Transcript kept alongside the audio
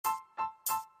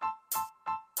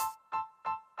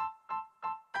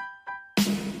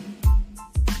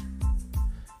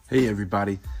Hey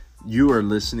everybody, you are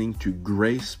listening to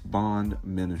Grace Bond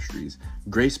Ministries.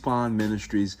 Grace Bond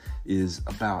Ministries is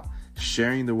about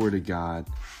sharing the Word of God,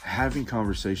 having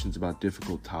conversations about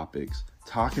difficult topics,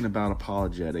 talking about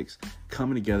apologetics,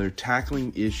 coming together,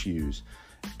 tackling issues,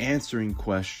 answering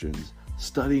questions,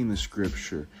 studying the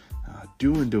Scripture,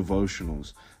 doing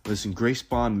devotionals. Listen, Grace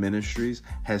Bond Ministries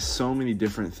has so many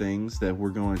different things that we're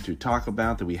going to talk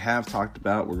about, that we have talked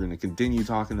about, we're going to continue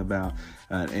talking about.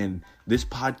 And this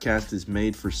podcast is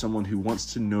made for someone who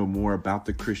wants to know more about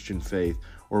the Christian faith,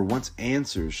 or wants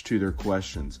answers to their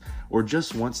questions, or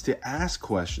just wants to ask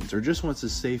questions, or just wants a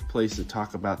safe place to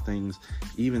talk about things,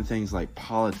 even things like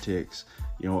politics,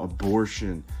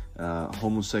 abortion,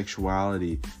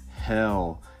 homosexuality,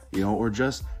 hell, or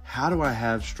just how do I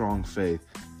have strong faith?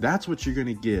 That's what you're going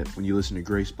to get when you listen to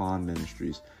Grace Bond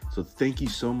Ministries. So thank you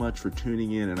so much for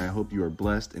tuning in, and I hope you are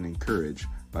blessed and encouraged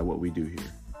by what we do here.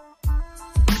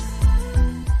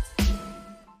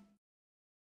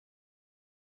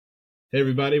 Hey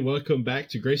everybody, welcome back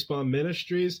to Grace Bond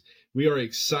Ministries. We are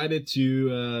excited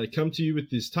to come to you with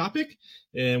this topic,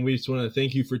 and we just want to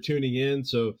thank you for tuning in.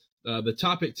 So the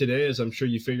topic today, as I'm sure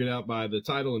you figured out by the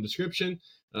title and description,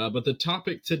 but the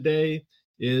topic today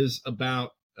is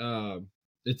about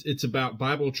it's about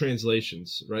Bible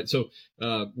translations, right? So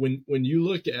when you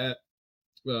look at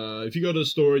if you go to the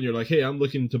store and you're like, hey, I'm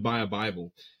looking to buy a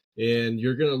Bible, and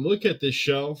you're going to look at this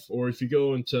shelf, or if you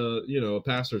go into a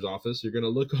pastor's office, you're going to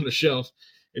look on a shelf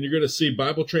and you're going to see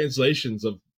Bible translations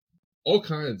of all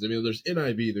kinds. I mean, there's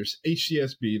NIV, there's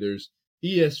HCSB, there's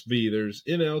ESV, there's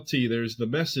NLT, there's the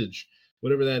Message,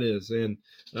 whatever that is, and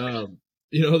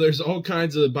there's all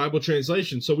kinds of Bible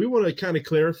translations. So we want to kind of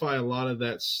clarify a lot of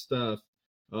that stuff,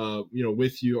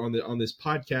 with you on this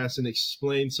podcast, and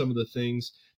explain some of the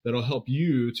things that'll help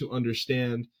you to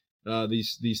understand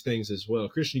these things as well.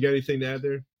 Christian, you got anything to add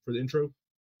there for the intro?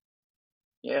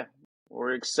 Yeah,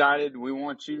 we're excited. We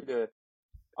want you to.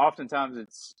 Oftentimes,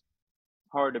 it's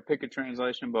hard to pick a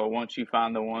translation, but once you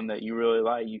find the one that you really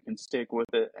like, you can stick with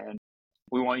it. And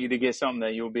we want you to get something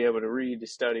that you'll be able to read, to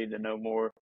study, to know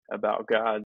more about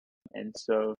God. And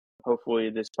so hopefully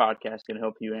this podcast can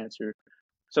help you answer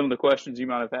some of the questions you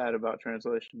might have had about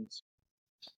translations.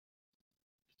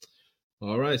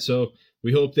 All right. So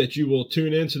we hope that you will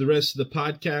tune in to the rest of the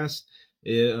podcast,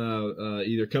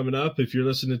 either coming up if you're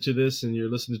listening to this and you're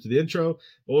listening to the intro,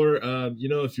 or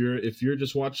if you're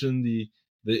just watching the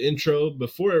intro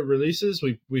before it releases,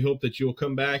 we hope that you'll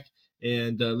come back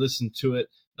and listen to it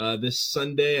this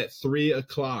Sunday at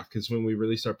 3:00 is when we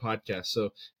release our podcast. So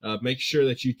make sure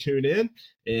that you tune in,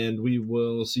 and we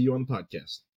will see you on the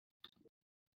podcast.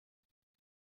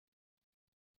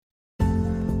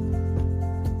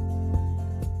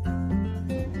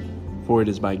 For it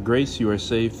is by grace you are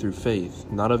saved through faith,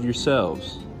 not of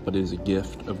yourselves, but it is a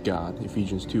gift of God.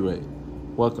 Ephesians 2:8.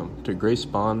 Welcome to Grace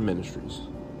Bond Ministries.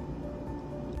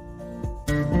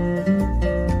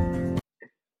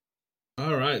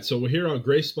 All right, so we're here on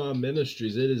Grace Bond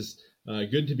Ministries. It is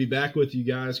good to be back with you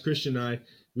guys. Christian and I,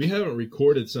 we haven't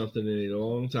recorded something in a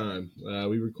long time.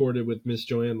 We recorded with Miss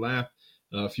Joanne Lapp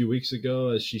a few weeks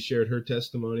ago as she shared her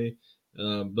testimony.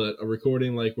 But a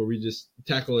recording like where we just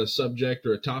tackle a subject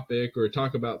or a topic or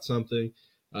talk about something,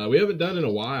 we haven't done in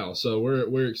a while. So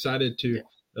we're excited to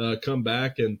come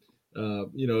back. And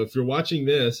if you're watching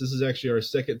this is actually our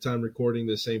second time recording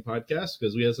the same podcast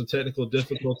because we had some technical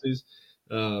difficulties.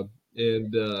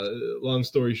 And long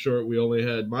story short, we only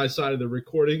had my side of the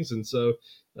recordings, and so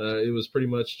it was pretty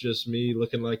much just me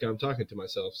looking like I'm talking to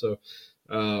myself. So.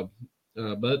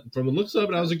 But from the looks of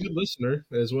it, I was a good listener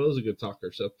as well as a good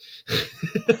talker. So,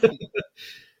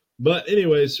 but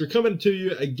anyways, we're coming to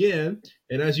you again,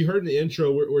 and as you heard in the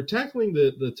intro, we're tackling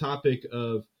the topic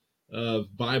of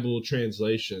Bible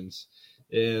translations,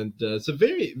 and it's a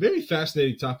very, very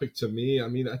fascinating topic to me. I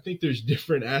mean, I think there's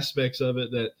different aspects of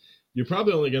it that you're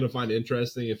probably only going to find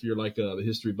interesting if you're like a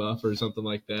history buff or something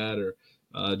like that, or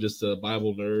just a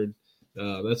Bible nerd.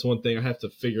 That's one thing I have to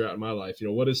figure out in my life.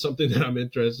 What is something that I'm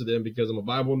interested in because I'm a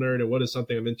Bible nerd, and what is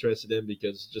something I'm interested in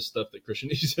because it's just stuff that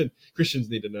Christians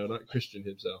need to know, not Christian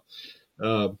himself.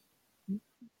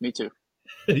 Me too.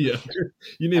 Yeah,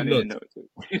 you need to know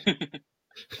it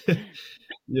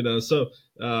too. So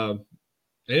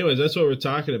anyways, that's what we're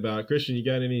talking about. Christian, you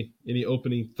got any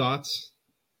opening thoughts?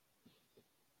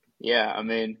 Yeah, I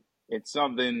mean, it's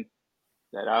something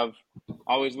that I've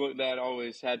always looked at,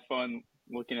 always had fun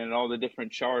looking at all the different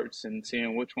charts and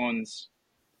seeing which ones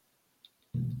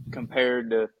compared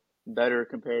to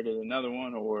another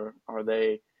one, or are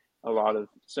they a lot of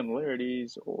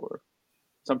similarities, or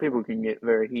some people can get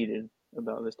very heated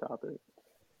about this topic,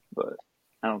 but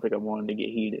I don't think I wanted to get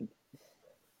heated.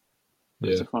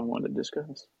 It's Yeah. a fun one to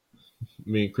discuss.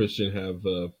 Me and Christian have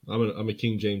I'm a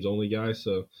King James only guy,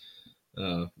 so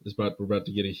we're about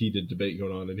to get a heated debate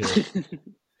going on in here.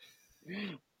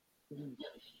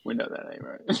 We know that ain't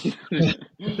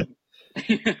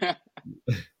right.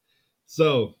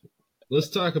 So let's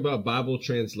talk about Bible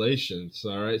translations.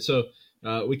 All right. So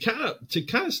we kind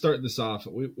of start this off.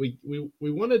 We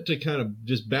wanted to kind of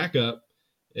just back up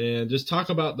and just talk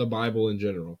about the Bible in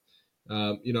general.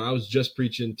 I was just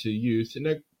preaching to youth,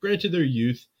 and granted they're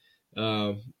youth.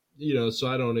 Um, so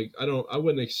I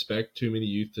wouldn't expect too many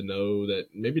youth to know that,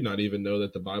 maybe not even know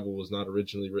that the Bible was not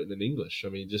originally written in English. I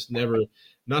mean, just never,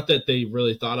 not that they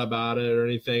really thought about it or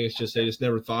anything. It's just they just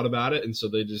never thought about it, and so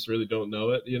they just really don't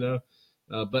know it.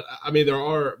 But I mean, there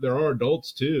are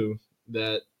adults too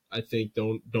that I think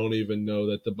don't even know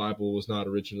that the Bible was not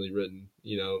originally written,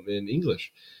 in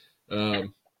English. But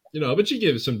you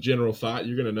give it some general thought,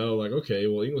 you're gonna know, like, okay,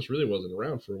 well, English really wasn't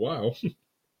around for a while,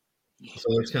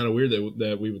 so it's kind of weird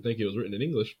that we would think it was written in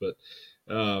English. But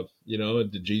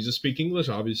did Jesus speak English?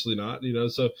 Obviously not.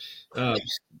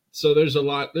 So there's a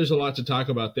lot to talk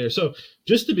about there. So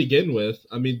just to begin with,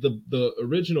 I mean, the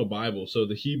original Bible, so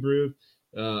the Hebrew.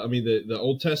 The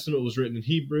Old Testament was written in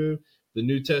Hebrew. The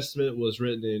New Testament was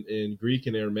written in Greek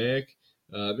and Aramaic.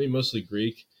 Mostly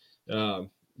Greek,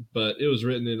 but it was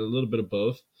written in a little bit of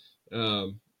both.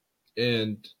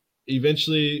 And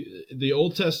eventually, the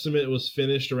Old Testament was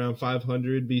finished around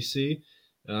 500 BC.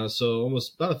 So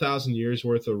almost about 1,000 years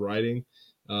worth of writing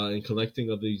and collecting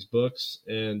of these books.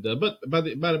 And but by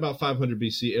about 500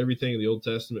 BC, everything in the Old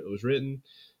Testament was written.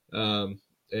 And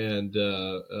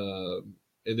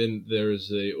then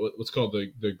there's what's called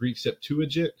the Greek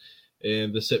Septuagint,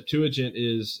 and the Septuagint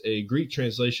is a Greek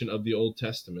translation of the Old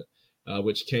Testament,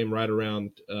 which came right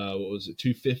around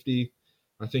 250,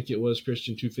 I think it was,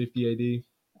 Christian, 250 AD.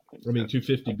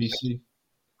 250 BC,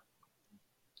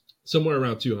 somewhere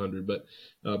around 200. But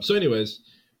so, anyways,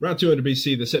 around 200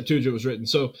 BC, the Septuagint was written.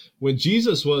 So when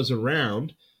Jesus was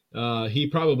around, he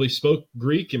probably spoke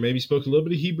Greek and maybe spoke a little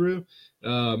bit of Hebrew,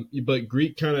 but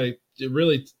Greek kind of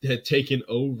really had taken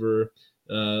over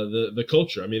the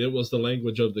culture. I mean, it was the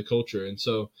language of the culture, and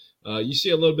so you see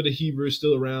a little bit of Hebrew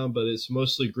still around, but it's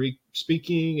mostly Greek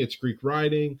speaking. It's Greek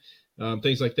writing,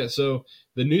 things like that. So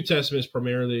the New Testament is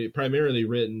primarily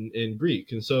written in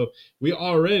Greek, and so we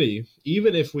already,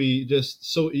 even if we just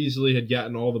so easily had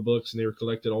gotten all the books and they were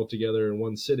collected all together in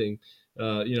one sitting,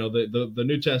 the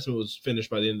New Testament was finished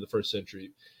by the end of the first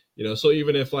century. So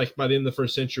even if, like, by the end of the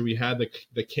first century we had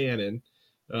the canon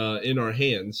in our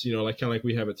hands, like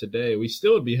we have it today, we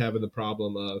still would be having the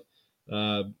problem of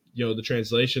the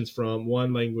translations from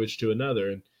one language to another,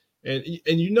 and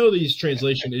these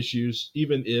translation issues,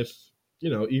 even if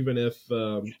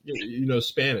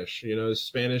Spanish,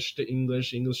 Spanish to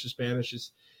English, English to Spanish,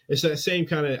 it's that same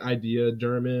kind of idea,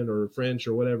 German or French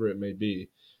or whatever it may be.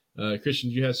 Christian,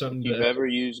 do you have something? If you've ever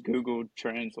used Google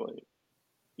Translate,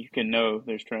 you can know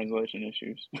there's translation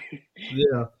issues.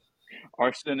 Yeah.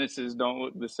 Our sentences don't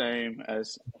look the same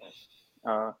as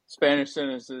Spanish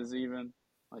sentences, even.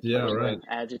 Like, right. An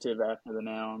adjective after the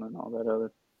noun and all that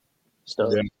other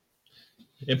stuff. Yeah.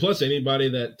 And plus, anybody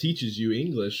that teaches you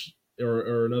English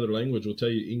or another language will tell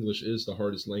you English is the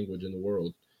hardest language in the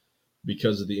world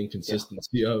because of the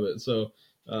inconsistency of it. So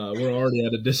we're already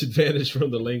at a disadvantage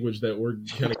from the language that we're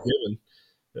kind of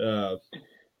given.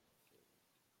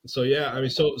 So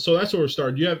that's where we're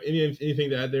starting. Do you have anything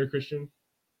to add there, Christian?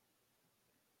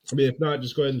 I mean, if not,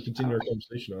 just go ahead and continue our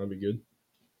conversation. That'll be good.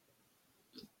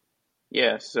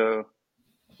 Yeah, so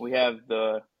we have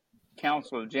the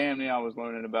Council of Jamnia I was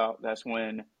learning about. That's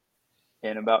when,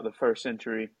 in about the 1st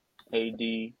century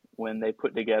AD, when they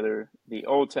put together the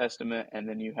Old Testament, and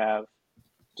then you have,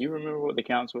 do you remember what the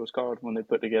council was called when they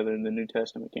put together the New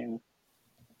Testament canon?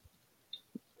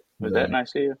 Was that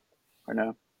Nicaea or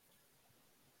no?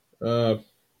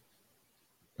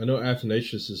 I know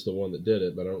Athanasius is the one that did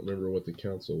it, but I don't remember what the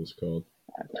council was called.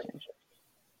 Athanasius.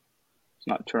 It's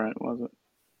not Trent, was it?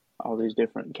 All these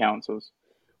different councils.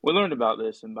 We learned about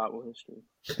this in Bible history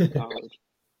in college.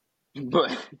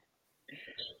 But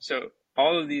so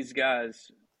all of these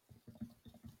guys,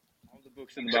 all the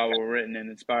books in the Bible were written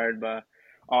and inspired by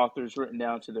authors, written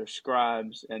down to their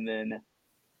scribes, and then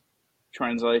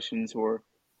translations were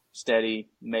steady,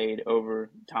 made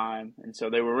over time. And so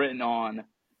they were written on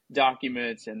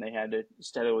documents, and they had to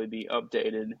steadily be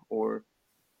updated or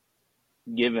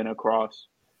given across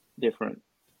different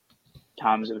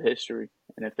times of history.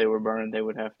 And if they were burned, they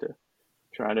would have to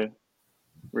try to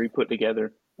re-put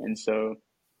together. And so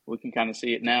we can kind of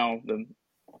see it now.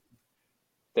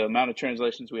 The amount of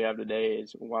translations we have today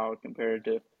is wild compared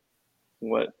to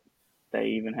what they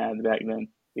even had back then.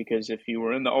 Because if you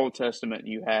were in the Old Testament,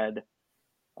 you had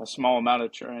a small amount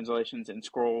of translations and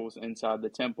scrolls inside the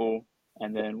temple,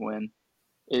 and then when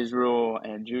Israel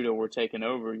and Judah were taken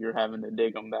over, you're having to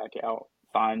dig them back out,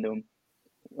 find them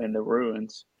in the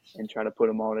ruins, and try to put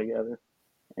them all together.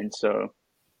 And so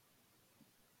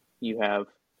you have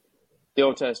the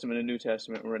Old Testament and New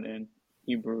Testament written in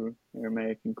Hebrew,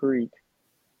 Aramaic, and Greek.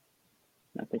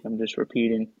 I think I'm just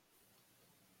repeating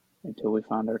until we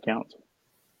find our council.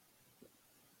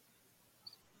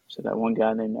 So that one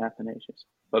guy named Athanasius.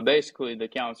 But basically, the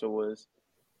council was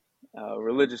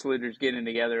religious leaders getting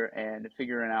together and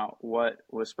figuring out what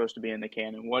was supposed to be in the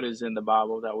canon, what is in the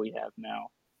Bible that we have now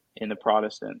in the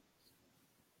Protestant.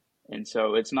 And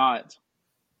so it's not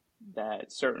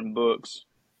that certain books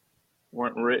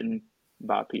weren't written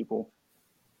by people,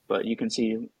 but you can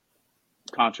see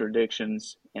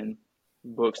contradictions in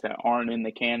books that aren't in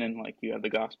the canon, like you have the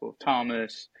Gospel of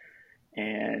Thomas,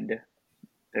 and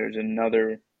there's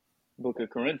another book of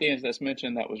Corinthians that's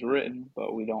mentioned that was written,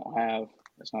 but we don't have,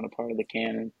 that's not a part of the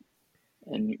canon.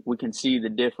 And we can see the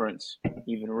difference,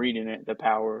 even reading it, the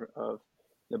power of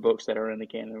the books that are in the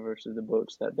canon versus the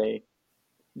books that they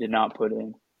did not put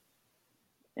in.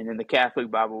 And in the Catholic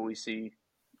Bible, we see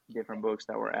different books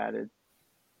that were added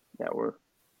that were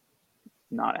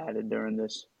not added during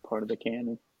this part of the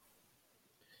canon.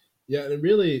 Yeah, and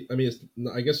really, I mean,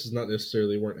 I guess it's not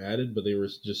necessarily weren't added, but they were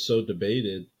just so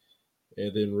debated.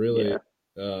 And then really,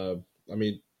 I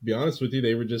mean, to be honest with you,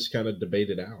 they were just kind of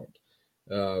debated out.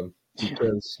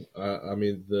 Because, I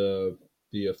mean, the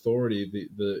authority,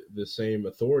 the same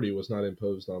authority was not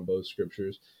imposed on both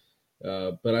scriptures.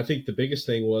 But I think the biggest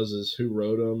thing is who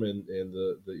wrote them, and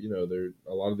the you know, there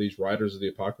a lot of these writers of the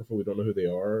Apocrypha, we don't know who they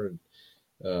are, and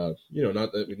you know,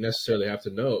 not that we necessarily have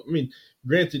to know. I mean,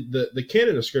 granted, the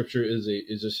canon of Scripture is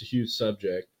just a huge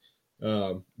subject,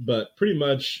 but pretty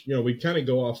much, you know, we kind of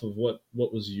go off of what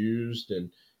was used,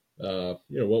 and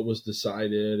you know, what was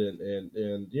decided,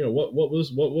 and you know, what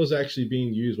was actually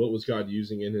being used, what was God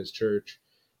using in His church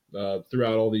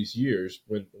throughout all these years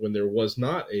when there was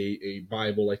not a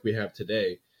Bible like we have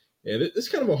today. And it's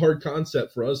kind of a hard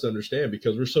concept for us to understand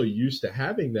because we're so used to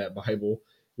having that Bible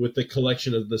with the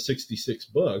collection of the 66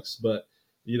 books. But,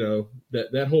 you know,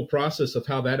 that whole process of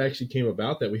how that actually came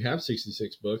about, that we have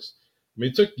 66 books, I mean,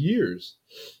 it took years.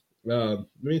 I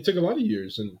mean, it took a lot of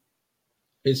years.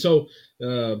 And so,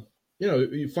 you know,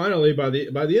 finally, by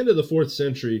the end of the 4th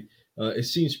century, it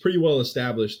seems pretty well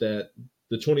established that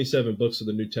the 27 books of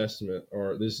the New Testament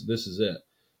are this is it.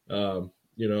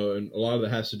 You know, and a lot of that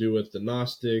has to do with the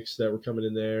Gnostics that were coming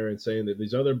in there and saying that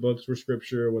these other books were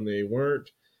scripture when they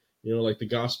weren't. You know, like the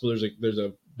gospel, there's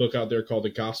a book out there called the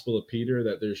Gospel of Peter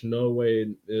that there's no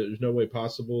way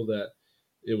possible that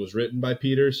it was written by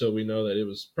Peter. So we know that it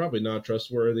was probably not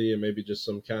trustworthy and maybe just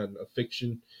some kind of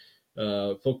fiction,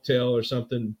 folktale or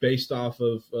something based off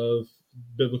of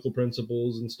biblical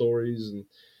principles and stories.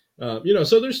 And you know,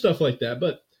 so there's stuff like that.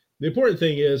 But the important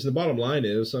thing is, the bottom line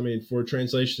is, I mean, for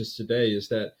translations today, is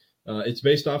that it's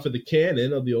based off of the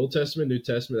canon of the Old Testament, New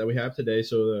Testament that we have today.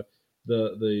 So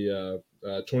the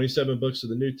 27 books of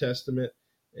the New Testament,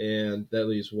 and that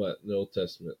leaves what in the Old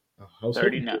Testament?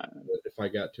 39. If I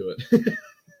got to it.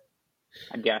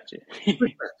 I got you.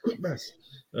 Quick mess.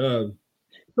 So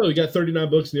we got 39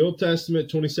 books in the Old Testament,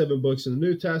 27 books in the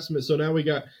New Testament. So now we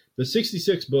got the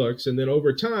 66 books, and then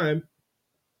over time,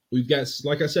 we've got,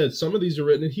 like I said, some of these are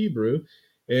written in Hebrew,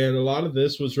 and a lot of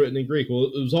this was written in Greek. Well,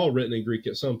 it was all written in Greek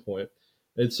at some point.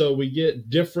 And so we get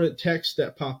different texts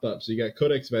that pop up. So you got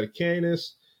Codex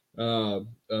Vaticanus,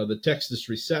 the Textus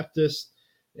Receptus.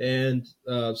 And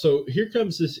so here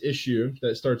comes this issue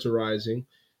that starts arising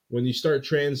when you start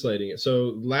translating it.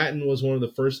 So Latin was one of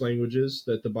the first languages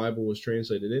that the Bible was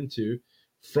translated into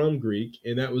from Greek,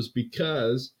 and that was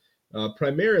because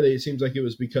primarily, it seems like it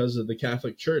was because of the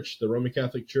Catholic Church, the Roman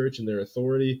Catholic Church, and their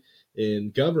authority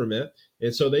in government.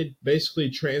 And so they basically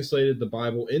translated the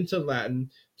Bible into Latin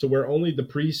to where only the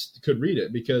priest could read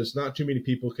it, because not too many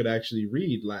people could actually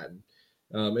read Latin.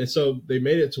 And so they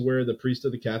made it to where the priest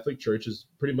of the Catholic Church is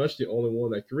pretty much the only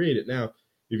one that can read it. Now,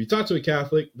 if you talk to a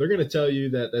Catholic, they're going to tell you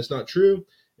that that's not true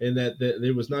and that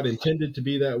it was not intended to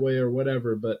be that way or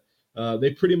whatever. But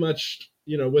they pretty much,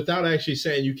 you know, without actually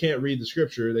saying you can't read the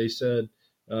scripture, they said,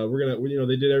 they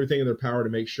did everything in their power to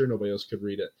make sure nobody else could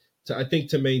read it. So I think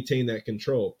to maintain that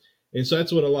control. And so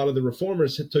that's what a lot of the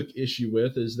reformers took issue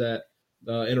with, is that,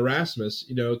 and Erasmus,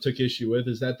 you know, took issue with,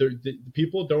 is that the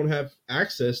people don't have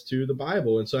access to the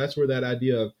Bible. And so that's where that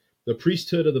idea of the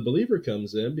priesthood of the believer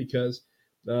comes in, because,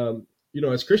 you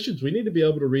know, as Christians, we need to be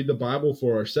able to read the Bible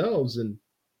for ourselves and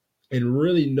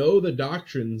really know the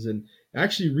doctrines and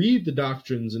actually read the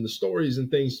doctrines and the stories and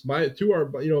things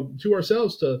to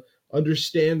ourselves to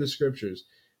understand the scriptures.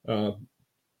 And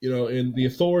the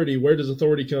authority, where does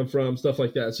authority come from? Stuff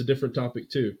like that. It's a different topic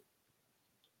too.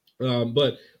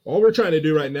 But all we're trying to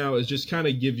do right now is just kind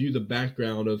of give you the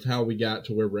background of how we got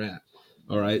to where we're at.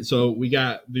 All right. So we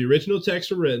got the original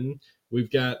texts were written.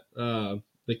 We've got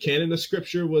the canon of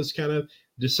scripture was kind of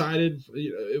decided.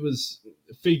 It was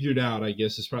figured out, I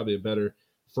guess is probably a better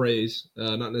phrase.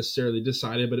 Not necessarily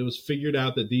decided, but it was figured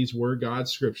out that these were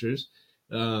God's scriptures.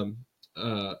 And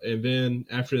then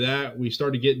after that, we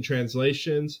started getting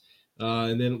translations.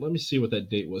 And then let me see what that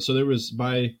date was. So there was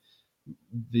by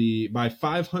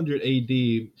 500 AD,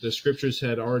 the scriptures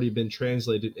had already been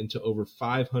translated into over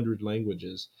 500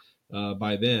 languages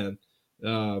by then.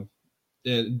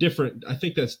 And different, I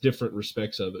think that's different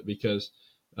respects of it because,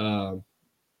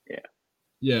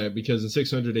 because in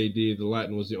 600 AD, the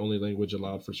Latin was the only language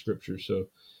allowed for scripture. So,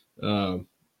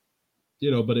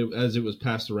 but as it was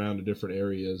passed around to different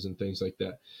areas and things like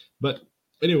that. But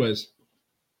anyways,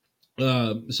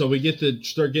 so we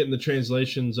start getting the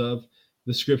translations of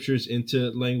the scriptures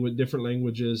into different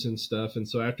languages and stuff. And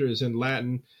so after it's in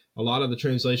Latin, a lot of the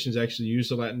translations actually use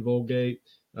the Latin Vulgate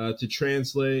to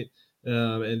translate.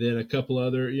 And then a couple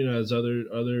other, as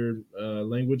other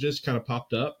languages kind of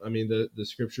popped up. I mean, the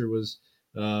scripture was,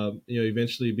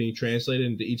 eventually being translated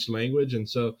into each language. And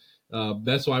so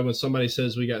that's why when somebody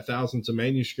says we got thousands of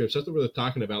manuscripts, that's what they're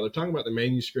talking about. They're talking about the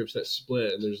manuscripts that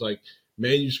split, and there's like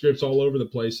manuscripts all over the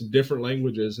place in different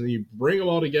languages, and you bring them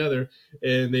all together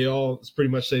and they all pretty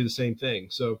much say the same thing.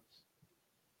 So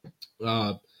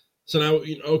now,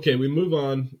 okay, we move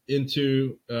on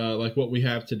into like what we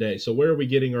have today. So where are we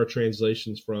getting our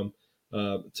translations from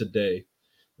today?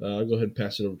 I'll go ahead and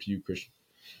pass it over to you, Christian.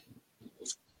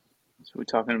 So we're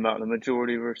talking about the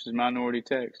majority versus minority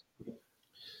text.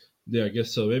 Yeah, I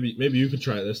guess so. Maybe you could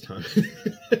try it this time.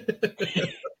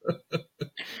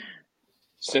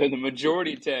 So the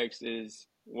majority text is,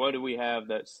 what do we have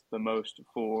that's the most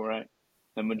full, right?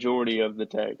 The majority of the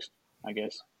text, I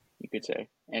guess you could say.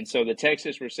 And so the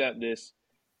Textus Receptus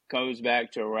goes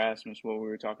back to Erasmus, what we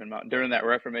were talking about. During that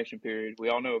Reformation period, we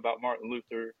all know about Martin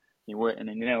Luther. He went and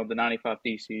he nailed the 95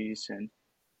 Theses and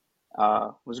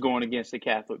was going against the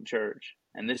Catholic Church.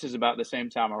 And this is about the same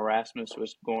time Erasmus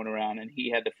was going around, and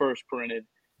he had the first printed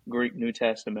Greek New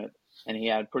Testament, and he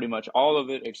had pretty much all of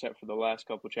it except for the last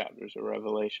couple chapters of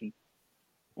Revelation.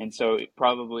 And so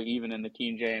probably even in the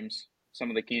King James, some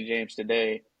of the King James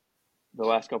today, the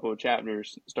last couple of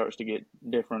chapters starts to get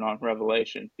different on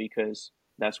Revelation because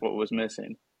that's what was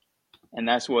missing. And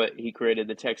that's what he created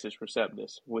the Textus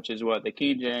Receptus, which is what the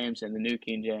King James and the New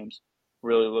King James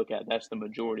really look at. That's the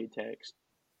majority text.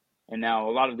 And now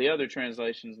a lot of the other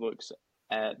translations looks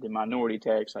at the minority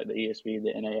text, like the ESV,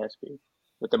 the NASB.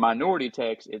 But the minority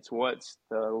text, it's what's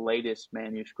the latest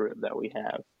manuscript that we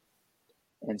have.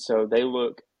 And so they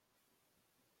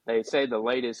say the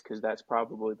latest because that's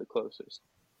probably the closest.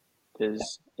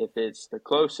 Because if it's the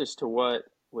closest to what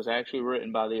was actually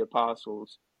written by the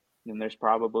apostles, then there's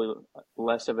probably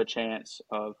less of a chance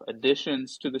of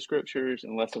additions to the scriptures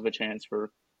and less of a chance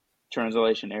for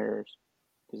translation errors.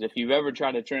 Because if you've ever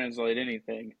tried to translate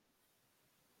anything,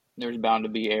 there's bound to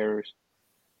be errors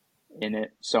in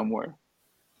it somewhere.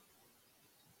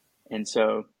 And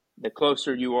so the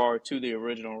closer you are to the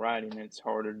original writing, it's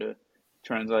harder to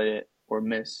translate it or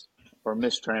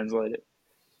mistranslate it.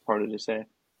 Harder to say.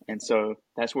 And so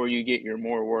that's where you get your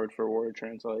more word for word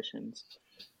translations,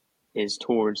 is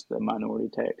towards the minority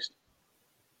text.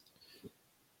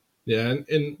 Yeah,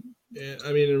 and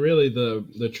I mean, and really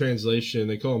the translation,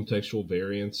 they call them textual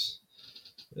variants.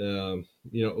 Well,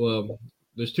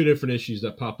 there's two different issues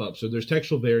that pop up. So there's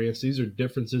textual variants. These are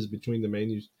differences between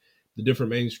the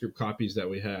different manuscript copies that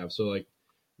we have. So like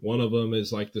one of them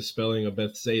is like the spelling of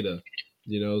Bethsaida.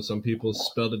 Some people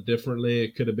spelled it differently.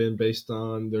 It could have been based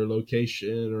on their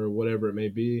location or whatever it may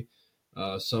be.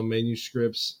 Some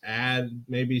manuscripts add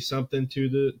maybe something to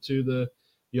the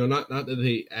not that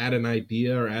they add an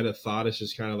idea or add a thought. It's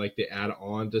just kind of like they add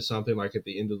on to something, like at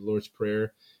the end of the Lord's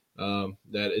Prayer, that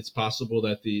it's possible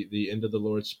that the end of the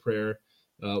Lord's Prayer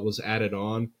was added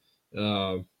on.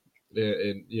 And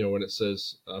when it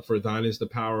says, "For thine is the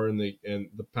power and the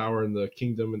power and the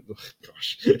kingdom," and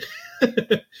gosh,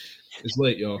 it's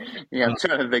late, y'all. Yeah, I'm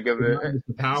trying to think of it.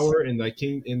 The power and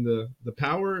the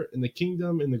power and the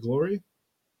kingdom and the glory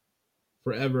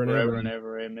forever and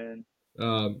ever. Amen.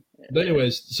 But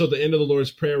anyways, so the end of the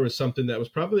Lord's Prayer was something that was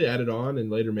probably added on in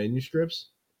later manuscripts.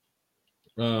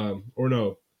 Or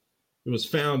no, it was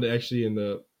found actually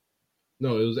it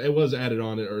was added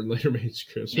on in later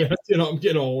manuscripts. I'm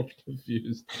getting all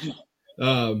confused.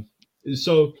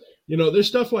 So, there's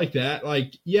stuff like that.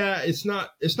 Like, yeah, it's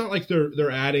not like they're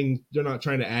not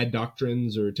trying to add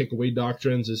doctrines or take away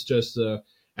doctrines. It's just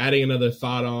adding another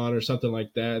thought on or something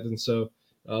like that. And so,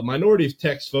 minority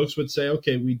text folks would say,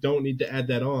 okay, we don't need to add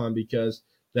that on because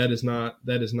that is not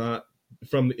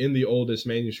from in the oldest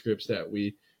manuscripts that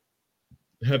we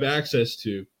have access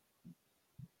to.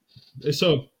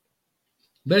 So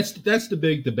that's the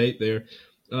big debate there.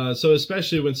 So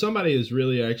especially when somebody is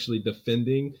really actually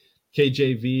defending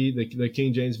KJV, the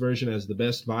King James Version, as the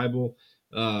best Bible,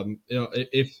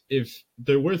 if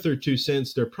they're worth their 2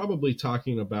 cents, they're probably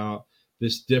talking about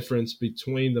this difference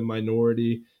between the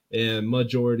minority and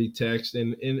majority text,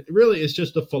 and really it's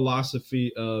just a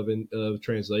philosophy of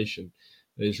translation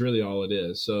is really all it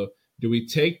is. So do we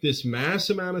take this mass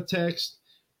amount of text,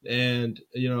 and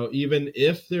even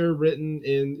if they're written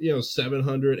in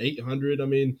 700, 800, I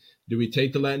mean, do we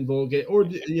take the Latin Vulgate, or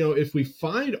if we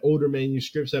find older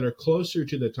manuscripts that are closer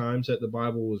to the times that the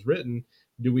Bible was written,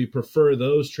 do we prefer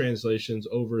those translations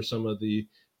over some of the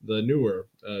newer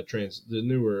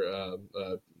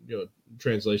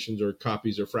translations or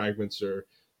copies or fragments or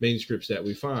manuscripts that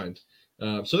we find?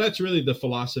 So that's really the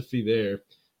philosophy there.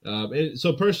 And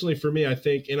so personally for me, I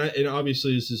think, and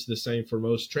obviously this is the same for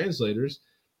most translators.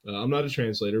 I'm not a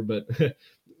translator, but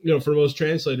for most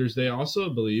translators, they also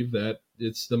believe that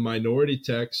it's the minority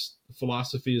text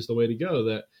philosophy is the way to go,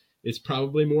 that it's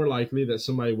probably more likely that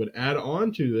somebody would add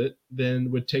on to it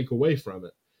than would take away from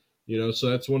it. So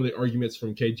that's one of the arguments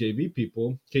from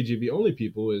KJV only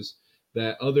people, is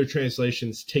that other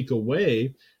translations take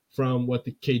away from what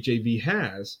the KJV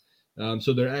has.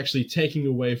 So they're actually taking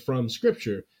away from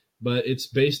Scripture, but it's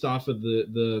based off of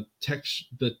the text,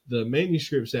 the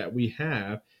manuscripts that we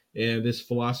have, and this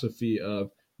philosophy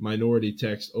of minority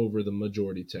text over the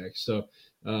majority text. So,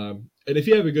 and if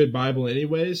you have a good Bible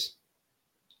anyways,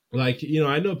 like,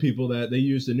 I know people that they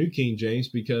use the New King James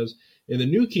because in the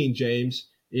New King James,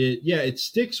 it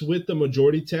sticks with the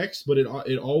majority text, but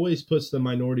it always puts the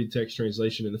minority text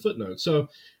translation in the footnote. So,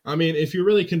 I mean, if you're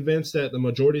really convinced that the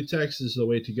majority text is the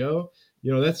way to go,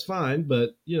 that's fine.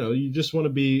 But, you just want to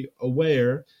be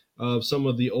aware of some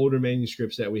of the older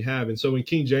manuscripts that we have. And so when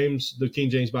the King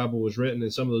James Bible was written,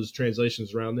 and some of those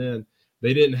translations around then,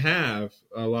 they didn't have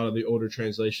a lot of the older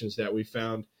translations that we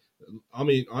found. I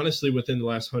mean, honestly, within the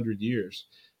last 100 years,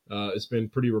 it's been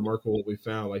pretty remarkable what we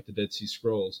found, like the Dead Sea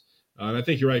Scrolls. And I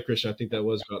think you're right, Christian. I think that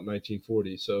was about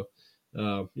 1940. So,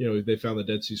 they found the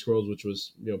Dead Sea Scrolls, which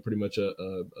was, pretty much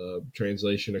a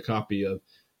translation, a copy of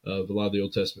a lot of the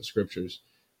Old Testament scriptures.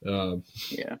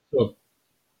 Yeah.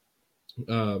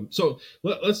 So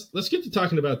let's get to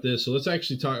talking about this. So let's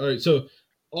actually talk. All right. So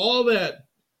all that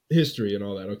history and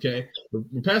all that. Okay,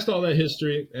 we're past all that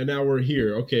history, and now we're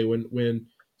here. Okay, when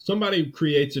somebody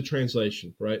creates a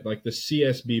translation, right, like the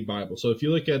CSB Bible. So if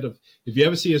you look at if you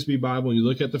have a CSB Bible and you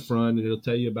look at the front, and it'll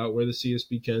tell you about where the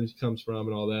CSB comes from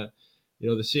and all that. The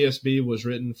CSB was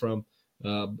written from.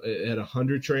 It had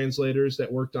 100 translators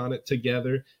that worked on it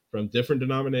together from different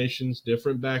denominations,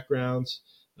 different backgrounds.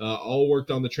 All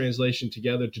worked on the translation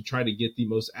together to try to get the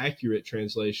most accurate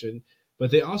translation,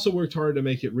 but they also worked hard to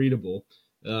make it readable.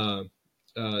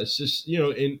 It's just,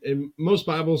 in most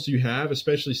Bibles you have,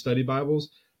 especially study Bibles,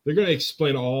 they're going to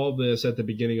explain all this at the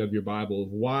beginning of your Bible,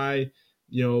 of why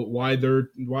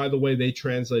the way they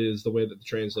translate it is the way that the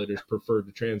translators prefer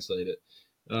to translate it.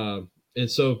 And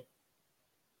so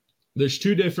there's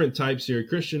two different types here.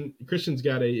 Christian's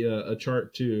got a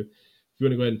chart too. If you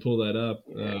want to go ahead and pull that up.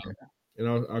 And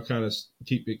I'll kind of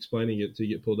keep explaining it to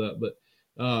get pulled up. But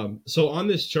so on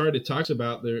this chart, it talks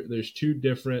about there's two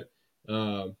different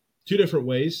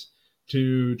ways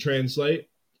to translate.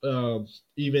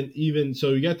 Even so,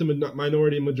 you got the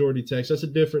minority and majority text. That's a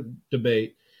different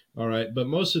debate. All right, but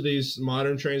most of these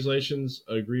modern translations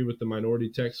agree with the minority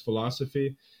text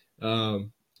philosophy.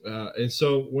 And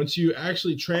so once you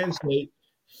actually translate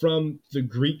from the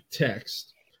Greek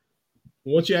text.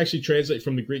 Once you actually translate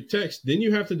from the Greek text, then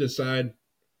you have to decide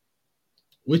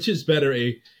which is better,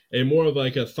 a more of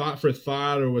like a thought for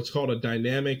thought, or what's called a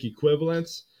dynamic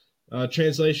equivalence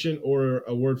translation, or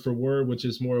a word for word, which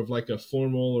is more of like a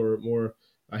formal, or more,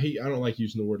 I don't like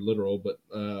using the word literal, but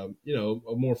a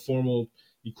more formal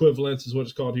equivalence is what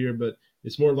it's called here, but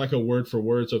it's more like a word for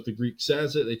word. So if the Greek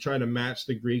says it, they try to match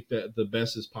the Greek that the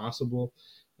best as possible.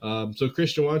 So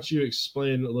Christian, why don't you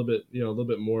explain a little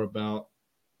bit more about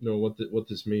what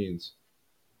this means?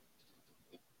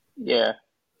 Yeah.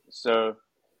 So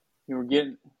you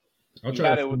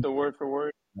got it with the word for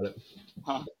word.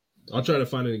 Huh? I'll try to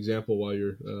find an example while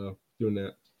you're doing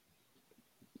that.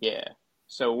 Yeah.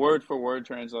 So word for word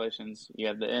translations, you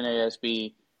have the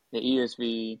NASB, the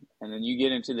ESV, and then you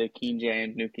get into the King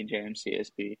James, New King James,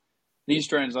 CSB. These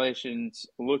translations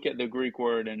look at the Greek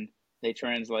word and they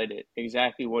translate it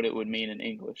exactly what it would mean in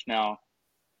English. Now,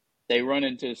 they run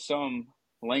into some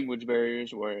language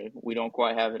barriers where we don't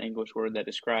quite have an English word that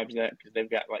describes that, because they've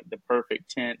got like the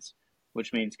perfect tense,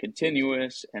 which means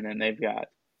continuous, and then they've got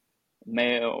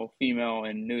male, female,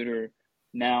 and neuter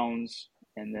nouns,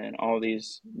 and then all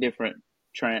these different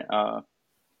not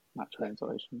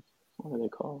translations. What are they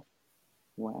called?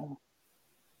 Wow.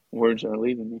 Words are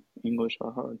leaving me. English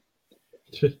are hard.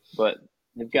 But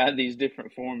they've got these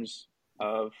different forms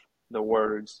of the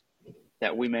words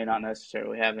that we may not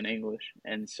necessarily have in English.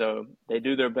 And so they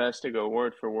do their best to go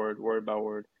word for word, word by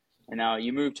word. And now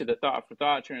you move to the thought for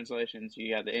thought translations.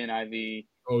 You got the NIV,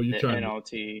 the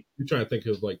NLT. You're trying to think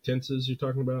of like tenses you're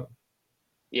talking about?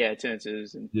 Yeah,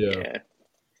 tenses and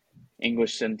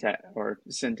English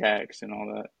syntax and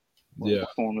all that. The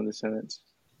form of the sentence.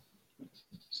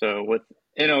 So with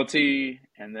NLT,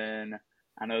 and then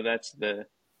I know that's the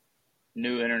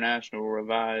New International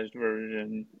Revised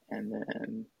Version, and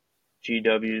then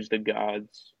GW's the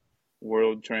God's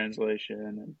World Translation,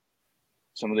 and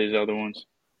some of these other ones.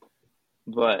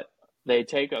 But they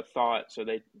take a thought, so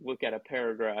they look at a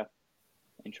paragraph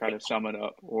and try to sum it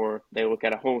up, or they look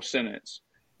at a whole sentence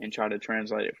and try to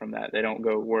translate it from that. They don't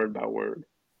go word by word,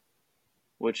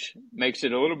 which makes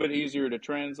it a little bit easier to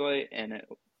translate, and it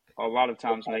a lot of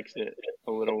times makes it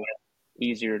a little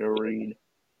easier to read.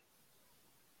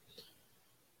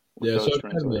 So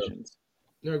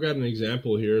I've got an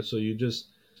example here. So you just,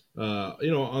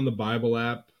 on the Bible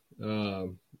app,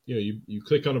 you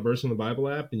click on a verse on the Bible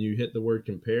app and you hit the word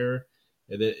compare,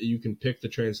 and then you can pick the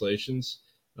translations.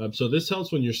 So this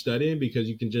helps when you're studying, because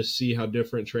you can just see how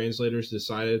different translators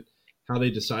decided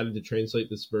to translate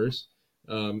this verse.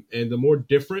 And the more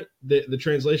different the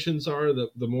translations are, the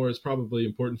more it's probably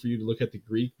important for you to look at the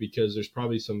Greek, because there's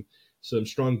probably some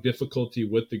strong difficulty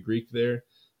with the Greek there.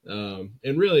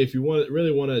 And really, if you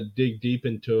really want to dig deep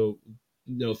into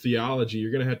theology,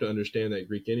 you're going to have to understand that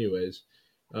Greek anyways.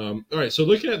 All right, so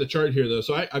looking at the chart here, though,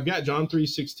 so I've got John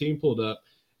 3:16 pulled up,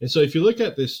 and so if you look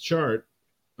at this chart,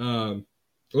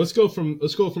 let's go from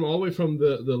all the way from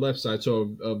the left side.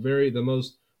 So the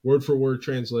most word for word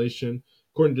translation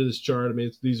according to this chart. I mean,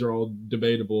 these are all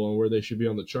debatable on where they should be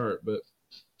on the chart, but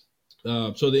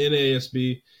so the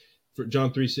NASB for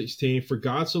John 3:16, for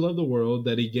God so loved the world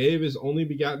that he gave his only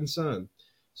begotten son.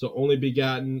 So only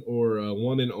begotten, or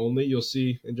one and only, you'll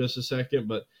see in just a second,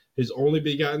 but his only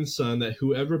begotten son, that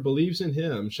whoever believes in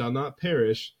him shall not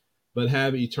perish, but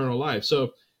have eternal life.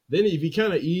 So then if you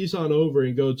kind of ease on over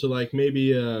and go to like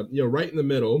maybe, right in the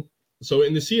middle. So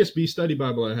in the CSB study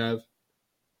Bible I have,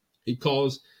 it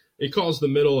calls the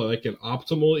middle like an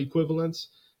optimal equivalence.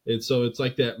 And so it's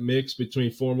like that mix between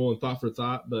formal and thought for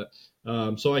thought. But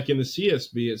so like in the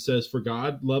CSB, it says, for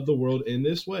God loved the world in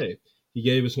this way. He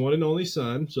gave his one and only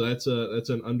son. So that's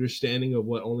an understanding of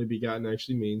what only begotten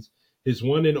actually means. His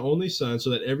one and only son, so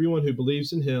that everyone who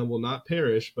believes in him will not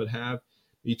perish, but have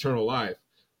eternal life.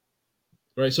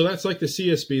 All right, so that's like the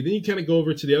CSB. Then you kind of go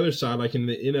over to the other side, like in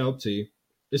the NLT.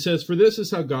 It says, for this is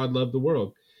how God loved the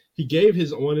world. He gave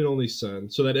his one and only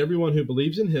son, so that everyone who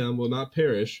believes in him will not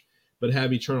perish, but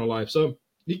have eternal life. So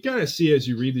you kind of see as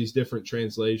you read these different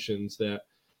translations that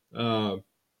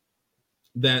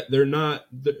that they're not,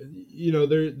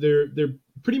 they're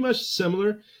pretty much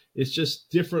similar. It's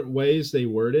just different ways they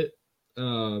word it,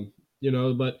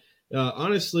 But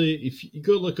honestly, if you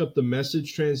go look up the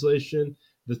Message translation,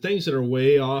 the things that are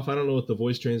way off, I don't know what the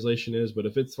Voice translation is, but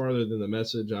if it's farther than the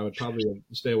Message, I would probably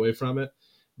stay away from it.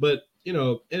 But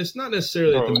and it's not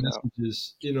necessarily that the Message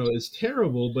is is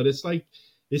terrible, but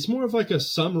it's more of like a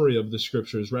summary of the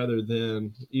scriptures rather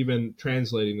than even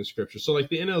translating the scriptures. So like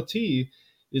the NLT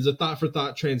is a thought for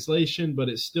thought translation, but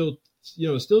it still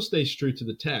stays true to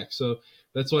the text. So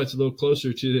that's why it's a little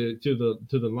closer to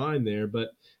the line there,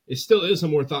 but it still is a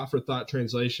more thought for thought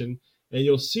translation. And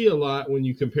you'll see a lot when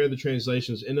you compare the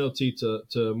translations NLT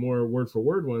to more word for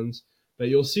word ones, that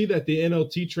you'll see that the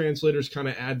NLT translators kind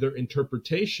of add their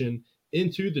interpretation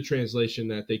into the translation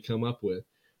that they come up with.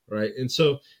 Right. And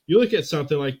so you look at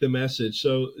something like the Message.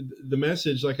 So the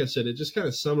Message, like I said, it just kind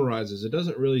of summarizes. It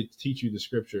doesn't really teach you the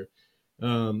scripture.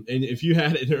 And if you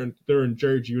had it during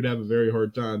church, you would have a very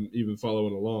hard time even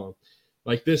following along.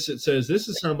 Like this, it says, this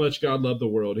is how much God loved the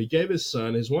world. He gave his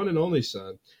son, his one and only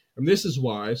son. And this is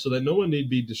why, so that no one need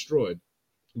be destroyed.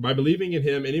 By believing in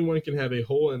him, anyone can have a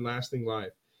whole and lasting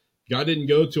life. God didn't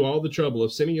go to all the trouble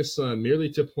of sending his son merely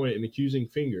to point an accusing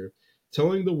finger,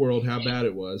 telling the world how bad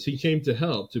it was. He came to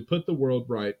help, to put the world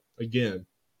right again.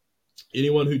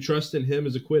 Anyone who trusts in him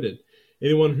is acquitted.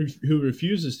 Anyone who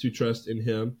refuses to trust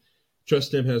him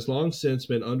has long since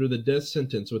been under the death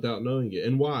sentence without knowing it.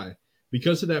 And why?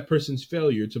 Because of that person's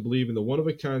failure to believe in the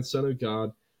one-of-a-kind Son of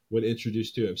God when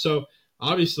introduced to him. So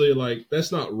obviously, like,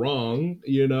 that's not wrong,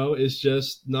 it's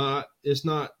just not, it's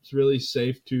not really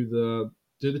safe to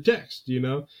the text,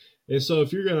 And so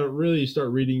if you're going to really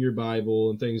start reading your Bible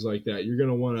and things like that, you're going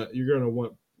to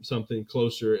want something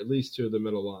closer, at least to the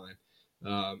middle line.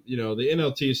 The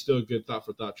NLT is still a good thought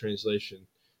for thought translation.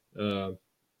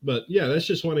 But yeah, that's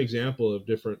just one example of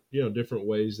different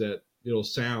ways that it'll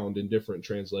sound in different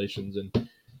translations. And,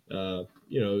 and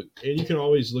you can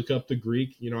always look up the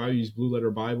Greek. I use Blue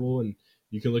Letter Bible, and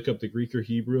you can look up the Greek or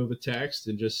Hebrew of a text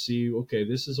and just see, okay,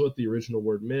 this is what the original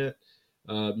word meant.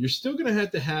 You're still going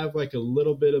to have like a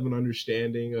little bit of an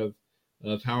understanding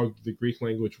of how the Greek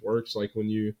language works. Like when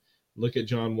you look at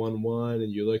John 1:1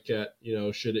 and you look at,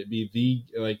 should it be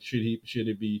should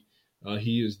it be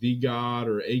he is the God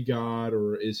or a God,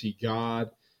 or is he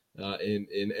God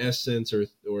in essence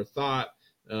or thought?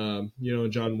 In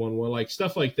John 1:1, like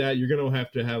stuff like that, you're going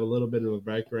to have a little bit of a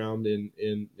background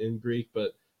in Greek,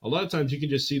 but a lot of times you can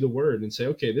just see the word and say,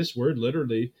 okay, this word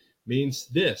literally means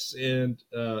this, and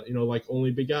like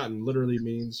only begotten literally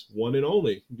means one and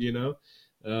only.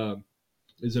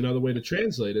 Is another way to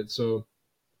translate it. So,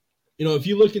 if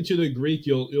you look into the Greek,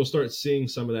 you'll start seeing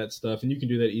some of that stuff, and you can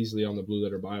do that easily on the Blue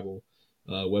Letter Bible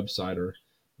website. Or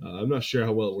I'm not sure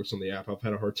how well it works on the app. I've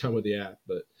had a hard time with the app,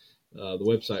 but the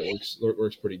website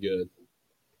works pretty good.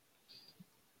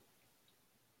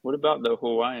 What about the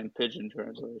Hawaiian Pidgin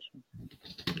translation?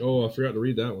 Oh, I forgot to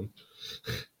read that one.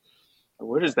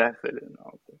 Where does that fit in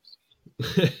all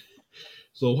this?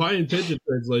 So Hawaiian Pidgin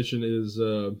translation is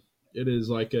it is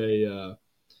like a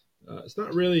it's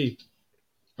not really.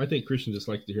 I think Christians just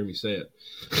like to hear me say it.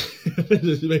 It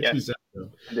just makes me sound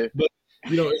good. But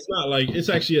it's not like, it's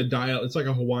actually a dialect. It's like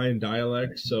a Hawaiian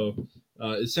dialect. So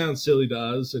it sounds silly to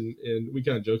us, and we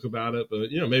kind of joke about it.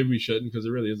 But maybe we shouldn't, because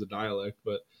it really is a dialect.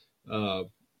 But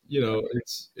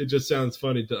it just sounds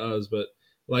funny to us. But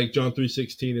like John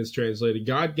 3:16 is translated,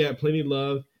 God got plenty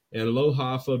love and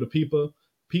aloha for the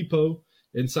people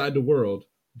inside the world.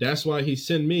 That's why he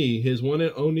sent me, his one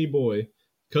and only boy.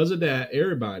 Because of that,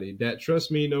 everybody that trusts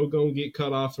me no gonna get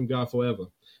cut off from God forever.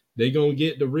 They gonna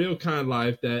get the real kind of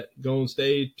life that gonna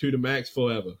stay to the max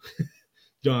forever.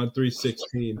 John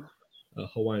 3:16,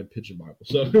 Hawaiian Pidgin Bible.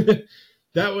 So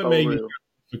that one may be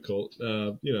difficult.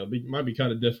 Might be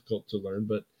kind of difficult to learn,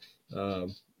 but I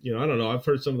don't know. I've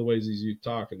heard some of the ways these youth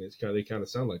talk, and they kind of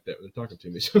sound like that when they're talking to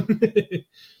me. So.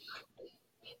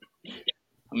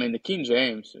 I mean, the King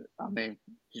James,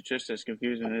 it's just as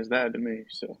confusing as that to me.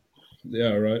 So.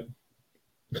 Yeah, right.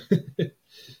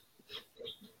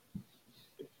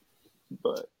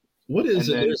 But what is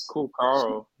it? There's Cool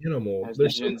Carl animal. Has the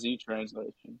Gen Z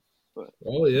translation. But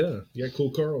oh yeah, you got Cool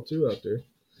Carl too out there.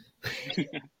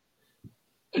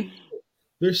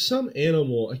 There's some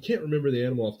animal, I can't remember the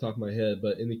animal off the top of my head,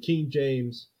 but in the King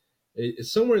James,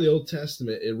 it's somewhere in the Old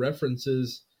Testament, it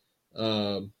references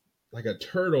like a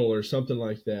turtle or something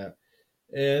like that.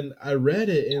 And I read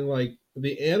it, and like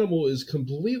the animal is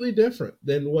completely different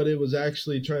than what it was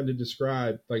actually trying to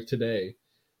describe like today.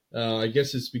 I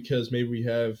guess it's because maybe we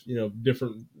have,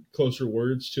 different closer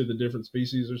words to the different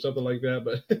species or something like that.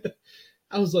 But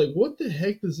I was like, what the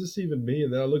heck does this even mean?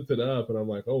 And then I looked it up, and I'm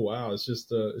like, oh wow, it's just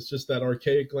that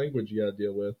archaic language you got to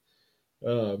deal with.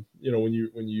 When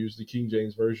you use the King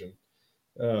James version,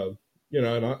 and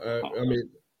I mean,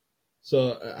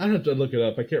 so I have to look it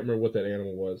up. I can't remember what that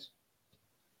animal was.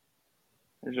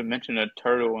 There's a mention of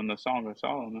turtle in the Song of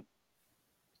Solomon.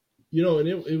 And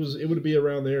it would be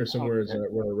around there somewhere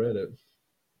where I read it.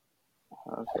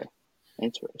 Okay,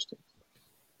 interesting.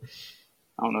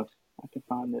 I don't know if I can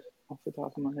find it off the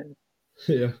top of my head.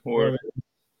 Yeah, or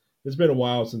it's been a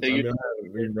while since I haven't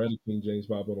even read a King James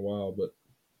Bible in a while, but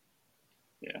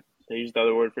yeah, they use the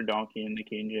other word for donkey in the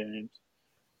King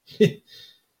James.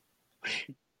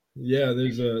 Yeah,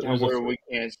 there's a word we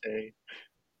can't say.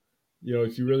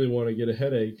 If you really want to get a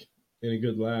headache and a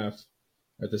good laugh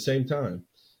at the same time,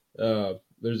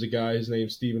 there's a guy, his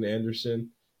name's Steven Anderson.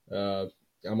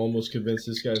 I'm almost convinced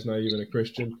this guy's not even a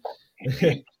Christian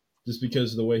just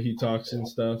because of the way he talks and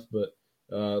stuff. But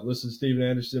listen, Steven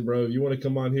Anderson, bro, if you want to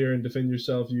come on here and defend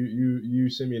yourself, you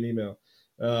send me an email.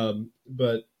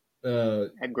 But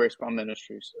at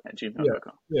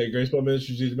gracebondministries@gmail.com. Yeah,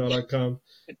 gracebondministries@gmail.com.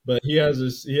 But he has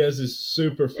this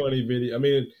super funny video. I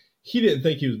mean, he didn't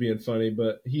think he was being funny,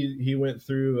 but he went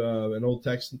through an Old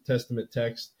Testament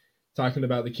text talking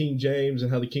about the King James and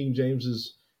how the King James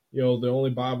is, the only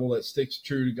Bible that sticks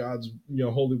true to God's,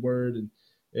 holy word. And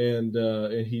and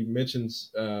he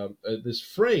mentions this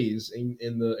phrase in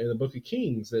the book of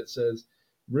Kings that says,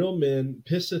 "Real men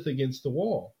pisseth against the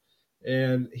wall,"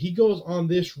 and he goes on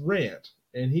this rant,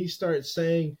 and he starts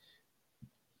saying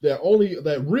that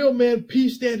real men pee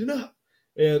standing up,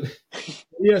 and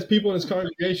he has people in his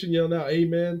congregation yelling out,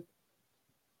 "Amen."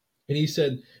 And he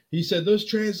said, those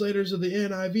translators of the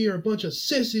NIV are a bunch of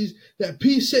sissies that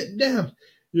pee sitting down.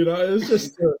 It was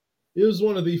just, it was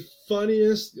one of the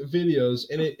funniest videos.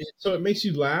 And so it makes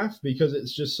you laugh because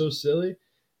it's just so silly,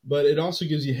 but it also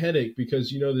gives you a headache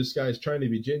because, this guy's trying to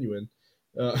be genuine.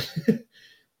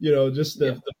 Just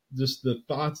the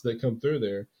thoughts that come through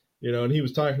there, and he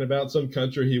was talking about some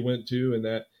country he went to and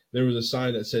that there was a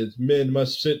sign that says men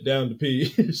must sit down to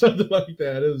pee, something like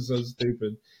that. It was so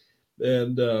stupid.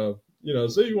 And, so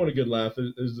you want a good laugh.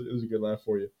 It was a good laugh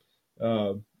for you.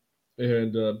 But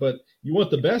you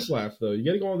want the best laugh, though. You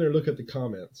got to go on there and look at the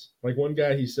comments. Like one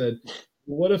guy, he said,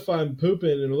 "What if I'm pooping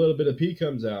and a little bit of pee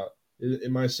comes out?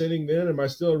 Am I sinning then? Am I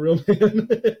still a real man?"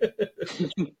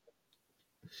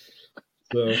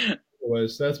 So,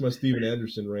 anyways, that's my Steven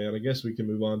Anderson rant. I guess we can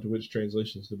move on to which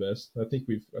translation is the best. I think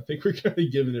we're kind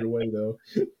of giving it away, though.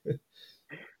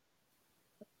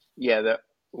 Yeah,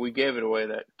 we gave it away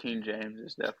that King James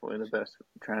is definitely the best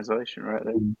translation right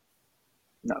there.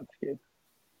 No, I'm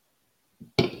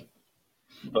kidding.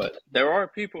 But there are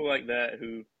people like that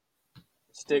who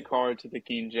stick hard to the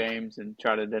King James and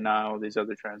try to deny all these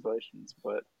other translations.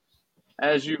 But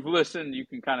as you've listened, you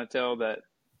can kind of tell that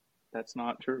that's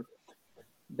not true.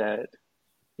 That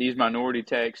these minority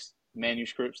text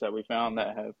manuscripts that we found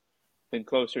that have been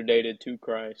closer dated to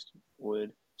Christ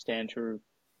would stand true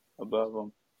above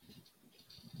them.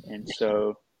 And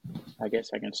so I guess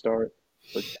I can start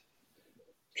with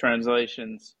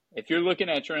translations. If you're looking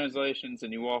at translations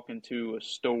and you walk into a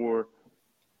store,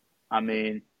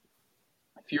 if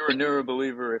you're a newer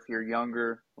believer, if you're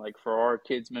younger, like for our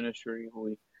kids ministry,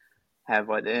 we have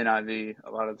like the NIV.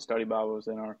 A lot of the study Bibles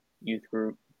in our youth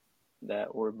group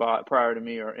that were bought prior to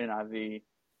me are NIV.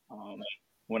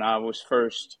 When I was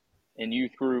first in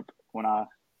youth group, when I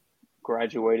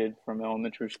graduated from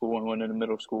elementary school and went into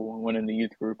middle school and went into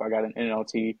youth group, I got an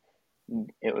NLT.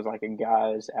 It was like a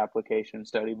guy's application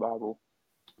study Bible,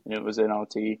 and it was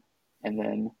NLT. And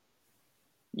then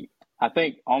I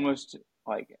think almost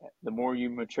like the more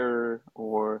you mature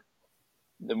or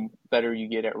the better you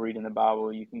get at reading the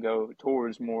Bible, you can go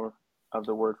towards more of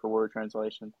the word for word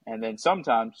translation. And then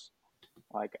sometimes,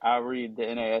 like I read the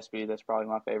NASB, that's probably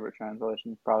my favorite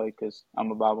translation, probably because I'm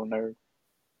a Bible nerd.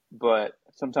 But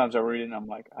sometimes I read it and I'm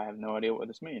like, I have no idea what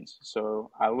this means.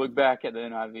 So I look back at the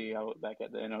NIV, I look back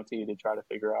at the NLT to try to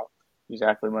figure out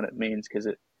exactly what it means because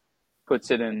it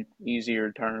puts it in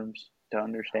easier terms to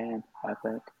understand, I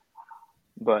think.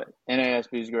 But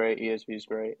NASB is great, ESV is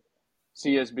great.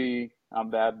 CSB, I'm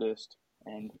Baptist,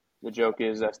 and the joke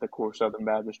is that's the core Southern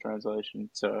Baptist translation.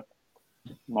 So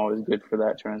I'm always good for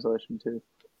that translation too.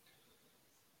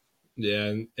 Yeah,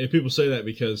 and people say that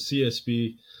because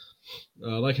CSB,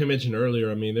 like I mentioned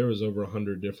earlier, there was over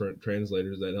 100 different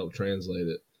translators that helped translate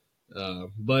it.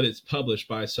 But it's published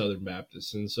by Southern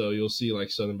Baptists. And so you'll see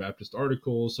like Southern Baptist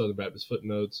articles, Southern Baptist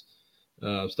footnotes,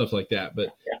 stuff like that.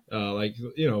 But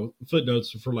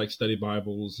footnotes for like study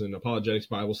Bibles and apologetics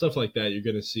Bibles, stuff like that, you're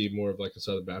going to see more of like a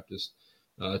Southern Baptist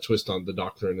twist on the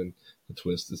doctrine and a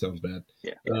twist. It sounds bad.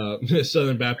 Yeah.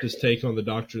 Southern Baptist take on the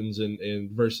doctrines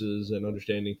and verses and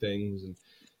understanding things. And,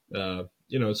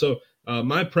 so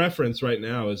my preference right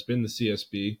now has been the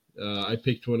CSB. I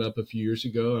picked one up a few years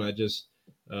ago and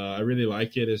I really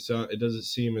like it. It doesn't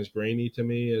seem as grainy to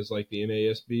me as like the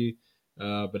NASB,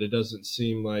 but it doesn't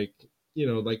seem like,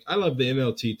 like I love the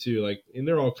NLT too, like, and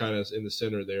they're all kind of in the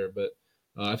center there, but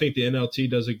I think the NLT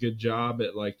does a good job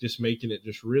at like just making it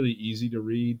just really easy to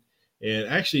read. And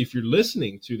actually, if you're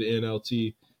listening to the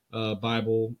NLT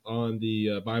Bible on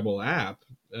the Bible app,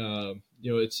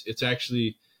 it's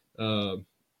actually,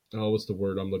 what's the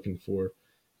word I'm looking for?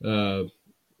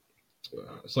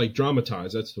 It's like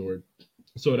dramatized. That's the word.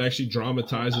 So it actually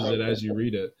dramatizes it as you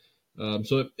read it.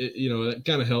 So it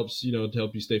kind of helps, to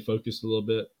help you stay focused a little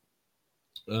bit.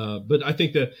 But I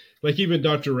think that, like, even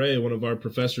Dr. Ray, one of our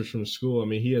professors from school,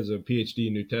 he has a PhD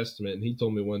in New Testament, and he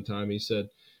told me one time, he said,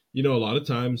 a lot of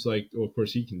times, like, well, of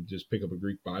course, he can just pick up a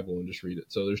Greek Bible and just read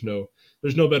it. So there's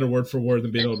no better word for word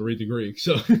than being able to read the Greek.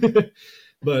 So,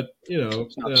 but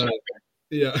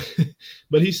yeah.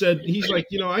 But he said, he's like,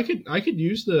 I could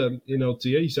use the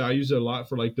NLT. He said, I use it a lot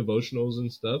for like devotionals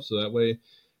and stuff. So that way,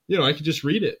 I could just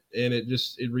read it, and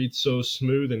it reads so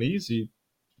smooth and easy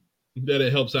that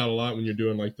it helps out a lot when you're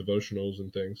doing like devotionals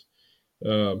and things.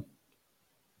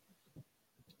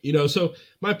 So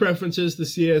my preference is the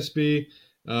CSB.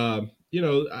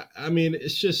 I mean,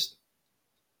 it's just,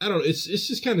 I don't know. It's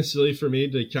just kind of silly for me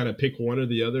to kind of pick one or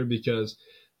the other because,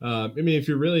 I mean, if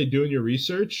you're really doing your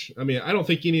research, I mean, I don't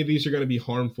think any of these are going to be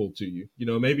harmful to you.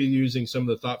 Maybe using some of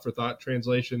the thought for thought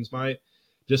translations might,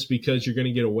 just because you're going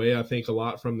to get away, I think, a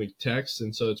lot from the text.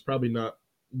 And so it's probably not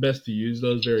best to use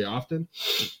those very often.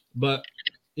 But,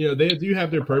 they do have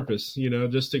their purpose,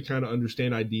 just to kind of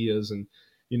understand ideas. And,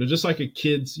 just like a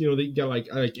kid's, they got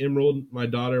like Emerald, my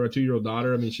 2-year-old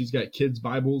daughter. I mean, she's got kids'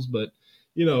 Bibles, but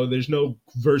there's no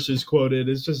verses quoted.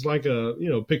 It's just like a,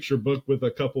 picture book with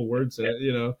a couple words in it,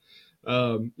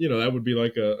 that would be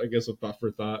like I guess a thought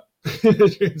for thought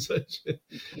translation,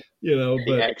 The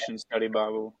but Action Study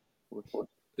Bible with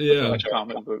yeah,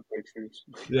 comic book pictures.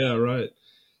 yeah, right.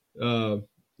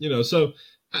 So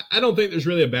I don't think there's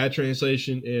really a bad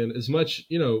translation, and as much,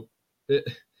 the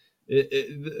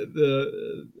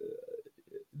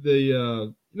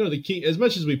King, as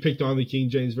much as we picked on the King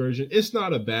James version, it's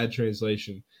not a bad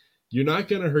translation. You're not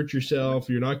going to hurt yourself.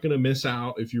 You're not going to miss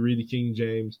out if you read the King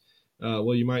James.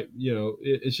 Well, you might,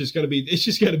 it's just going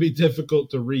to be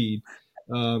difficult to read.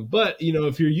 But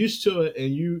if you're used to it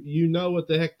and you know what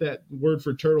the heck that word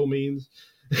for turtle means,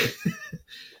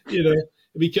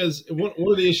 because one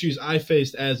of the issues I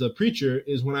faced as a preacher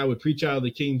is when I would preach out of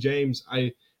the King James,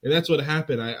 and that's what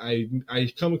happened.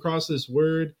 I come across this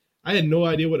word. I had no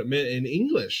idea what it meant in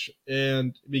English,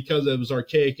 and because it was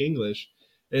archaic English.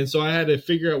 And so I had to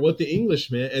figure out what the English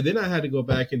meant, and then I had to go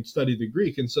back and study the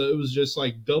Greek. And so it was just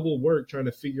like double work trying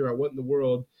to figure out what in the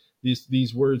world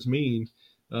these words mean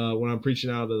when I'm preaching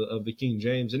out of the King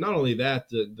James. And not only that,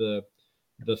 the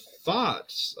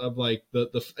thoughts of like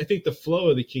I think the flow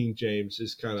of the King James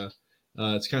is kind of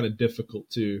it's kind of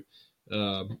difficult to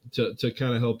kind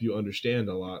of help you understand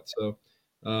a lot. So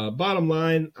bottom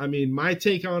line, I mean, my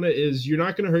take on it is you're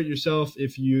not going to hurt yourself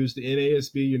if you use the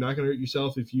NASB. You're not going to hurt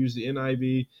yourself if you use the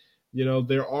NIV.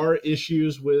 There are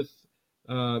issues with,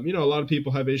 a lot of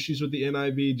people have issues with the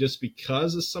NIV just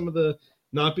because of some of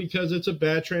not because it's a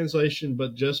bad translation,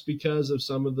 but just because of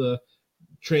some of the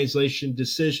translation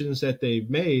decisions that they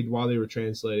made while they were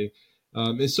translating.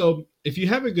 And so if you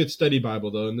have a good study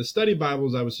Bible, though, and the study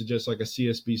Bibles, I would suggest like a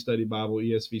CSB study Bible,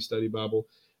 ESV study Bible.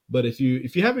 But if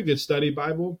you have a good study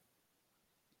Bible,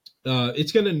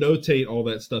 it's going to notate all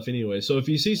that stuff anyway. So if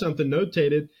you see something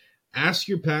notated, ask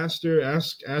your pastor,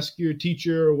 ask your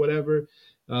teacher or whatever,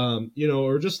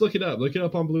 or just look it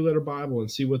up on Blue Letter Bible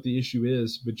and see what the issue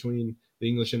is between the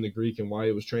English and the Greek and why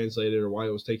it was translated or why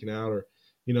it was taken out, or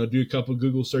do a couple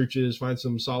Google searches, find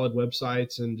some solid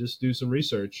websites, and just do some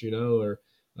research, or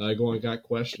go on Got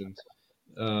Questions.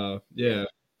 Yeah.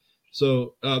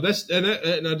 So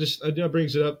that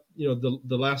brings it up.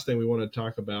 The last thing we want to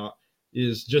talk about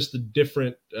is just the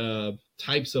different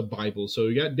types of Bibles. So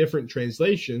we got different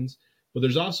translations, but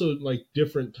there's also like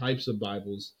different types of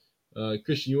Bibles.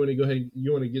 Christian, you want to go ahead?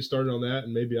 You want to get started on that,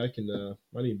 and maybe I can.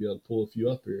 I need to be able to pull a few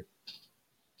up here.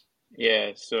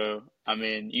 Yeah. So I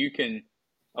mean,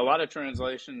 a lot of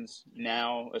translations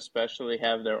now, especially,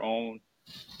 have their own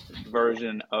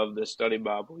version of the study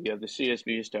Bible. You have the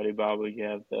CSB study Bible, you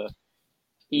have the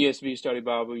ESV study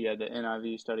Bible, you have the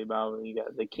NIV study Bible, you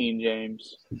got the King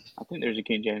James. I think there's a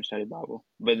King James study Bible.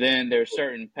 But then there's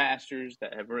certain pastors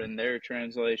that have written their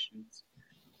translations.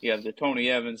 You have the Tony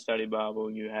Evans study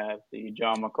Bible, you have the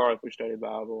John MacArthur study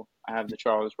Bible, I have the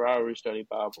Charles Ryrie study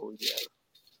Bible, you have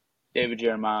David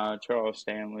Jeremiah, Charles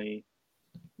Stanley.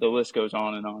 The list goes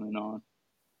on and on and on.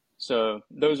 So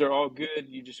those are all good.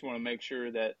 You just want to make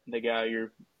sure that the guy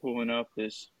you're pulling up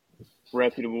is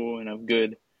reputable and of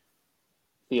good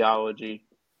theology.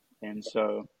 And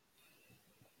so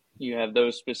you have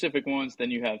those specific ones.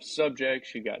 Then you have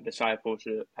subjects. You got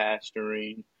discipleship,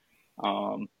 pastoring,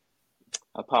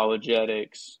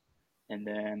 apologetics, and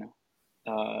then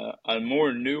a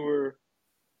newer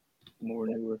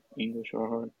English are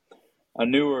hard. A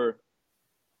newer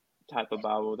type of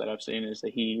Bible that I've seen is the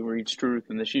He Reads Truth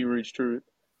and the She Reads Truth,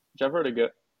 which I've heard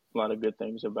a lot of good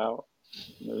things about.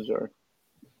 Those are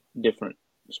different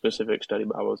specific study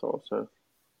Bibles also.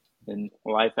 And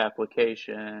life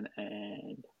application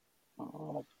and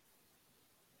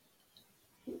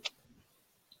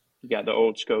you got the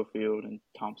old Schofield and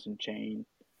Thompson Chain.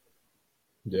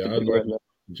 Yeah, I love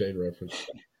the Chain reference.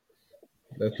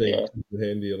 That thing comes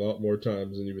handy a lot more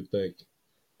times than you would think.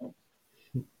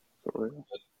 For real.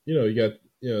 You got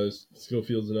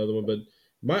Schofield's another one, but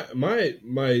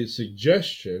my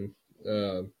suggestion,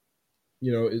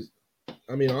 is,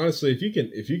 I mean, honestly, if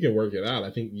you can work it out, I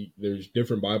think there's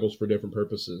different Bibles for different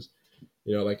purposes.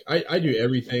 You know, like I do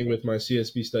everything with my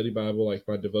CSB study Bible, like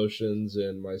my devotions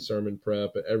and my sermon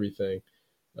prep and everything.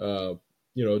 Uh,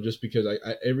 you know, just because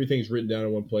everything's written down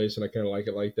in one place and I kind of like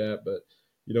it like that. But,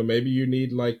 you know, maybe you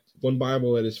need like one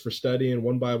Bible that is for study and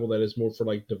one Bible that is more for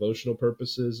like devotional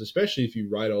purposes, especially if you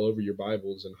write all over your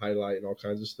Bibles and highlight and all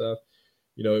kinds of stuff.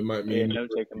 You know, it might Yeah, mean, note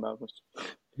taking Bibles.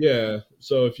 yeah.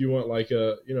 So if you want like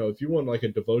if you want like a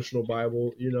devotional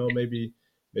Bible, you know, maybe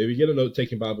get a note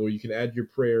taking Bible where you can add your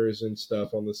prayers and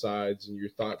stuff on the sides and your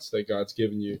thoughts that God's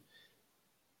given you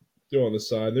do on the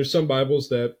side. There's some Bibles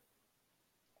that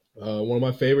one of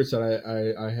my favorites that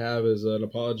I have is an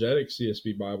apologetic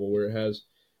CSB Bible where it has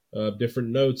different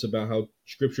notes about how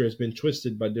Scripture has been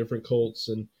twisted by different cults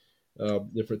and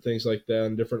different things like that,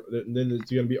 and then there's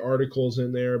going to be articles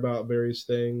in there about various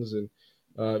things, and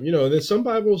you know, and then some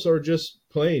Bibles are just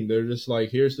plain. They're just like,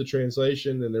 here's the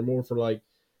translation, and they're more for like,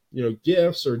 you know,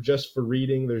 gifts or just for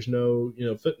reading. There's no, you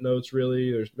know, footnotes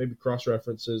really. There's maybe cross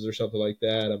references or something like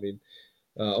that. I mean,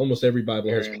 almost every Bible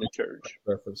has Carrying the church.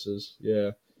 references.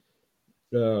 Yeah.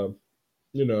 Uh,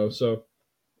 you know, so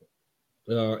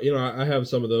you know, I have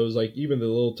some of those, like even the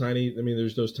little tiny. I mean,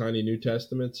 there's those tiny New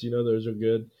Testaments. You know, those are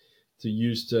good to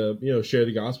use to, you know, share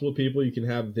the gospel with people. You can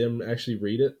have them actually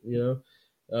read it. You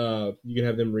know, you can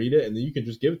have them read it, and then you can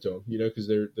just give it to them. You know, because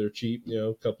they're cheap. You know,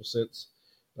 a couple cents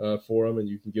for them, and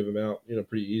you can give them out. You know,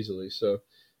 pretty easily. So,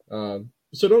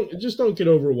 so don't get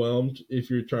overwhelmed if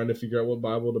you're trying to figure out what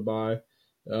Bible to buy.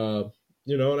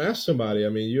 You know, and ask somebody. I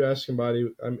mean, you ask somebody.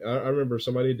 I remember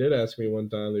somebody did ask me one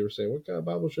time. They were saying, "What kind of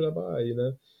Bible should I buy?"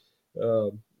 You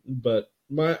know, but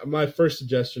my first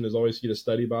suggestion is always get a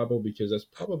study Bible because that's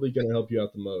probably going to help you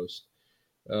out the most.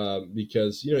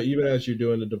 Because, you know, even as you're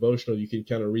doing a devotional, you can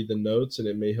kind of read the notes, and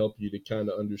it may help you to kind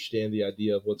of understand the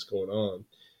idea of what's going on.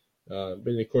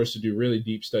 But of course, to do really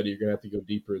deep study, you're going to have to go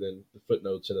deeper than the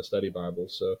footnotes in a study Bible.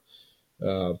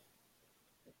 So.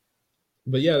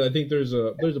 But yeah, I think there's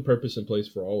a purpose in place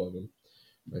for all of them.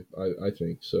 I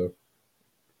think so.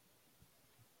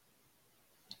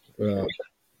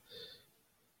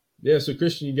 Yeah. So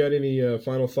Christian, you got any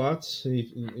final thoughts?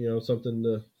 Any, you know,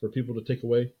 something for people to take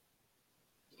away?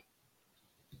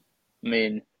 I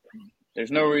mean, there's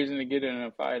no reason to get in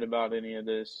a fight about any of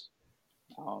this.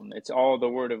 It's all the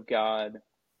Word of God,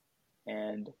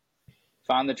 and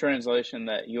find the translation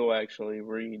that you'll actually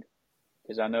read.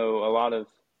 Because I know a lot of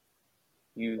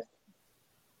youth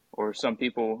or some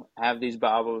people have these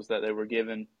Bibles that they were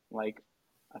given. Like,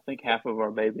 I think half of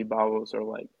our baby Bibles are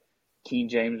like King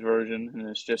James Version, and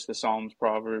it's just the Psalms,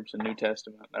 Proverbs, and New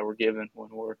Testament that were given when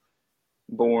we're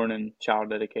born and child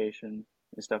dedication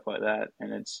and stuff like that.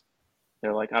 And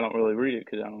they're like, I don't really read it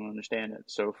because I don't understand it.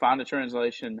 So find a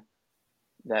translation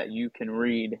that you can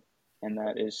read and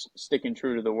that is sticking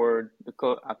true to the Word.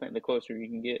 I think the closer you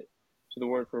can get to the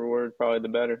word for word, probably the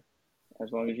better,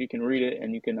 as long as you can read it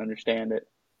and you can understand it.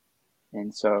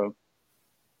 And so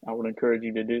I would encourage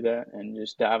you to do that and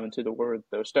just dive into the Word.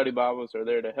 Those study Bibles are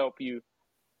there to help you.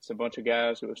 It's a bunch of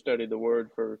guys who have studied the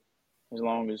Word for as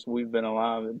long as we've been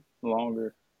alive and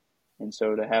longer. And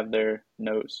so to have their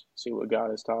notes, see what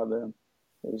God has taught them,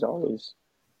 is always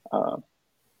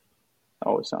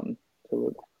something to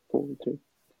look forward to.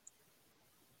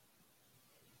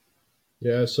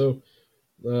 Yeah. So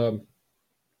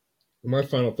my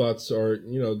final thoughts are,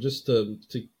 you know, just to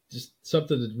just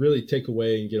something to really take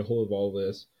away and get a hold of all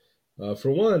this.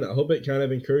 For one, I hope it kind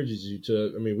of encourages you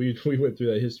to. I mean, we went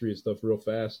through that history and stuff real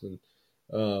fast, and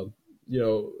you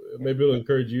know, maybe it'll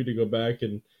encourage you to go back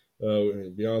and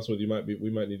be honest with you,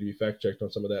 we might need to be fact checked on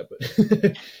some of that,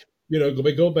 but you know,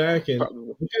 go back and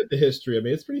look at the history. I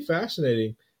mean, it's pretty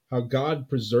fascinating how God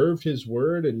preserved His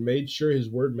Word and made sure His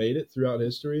Word made it throughout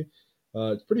history.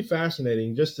 It's pretty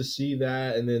fascinating just to see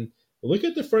that, and then look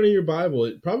at the front of your Bible.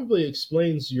 It probably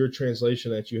explains your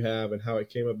translation that you have and how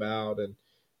it came about, and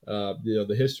you know,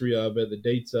 the history of it, the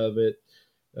dates of it.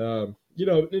 You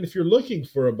know, and if you're looking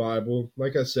for a Bible,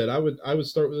 like I said, I would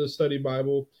start with a study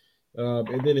Bible,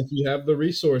 and then if you have the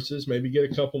resources, maybe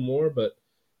get a couple more. But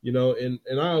you know, and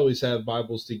I always have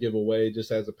Bibles to give away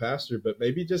just as a pastor, but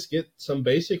maybe just get some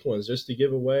basic ones just to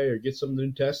give away, or get some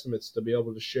New Testaments to be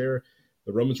able to share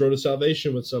the Romans Road to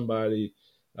Salvation with somebody.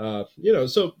 You know,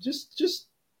 so just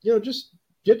you know, just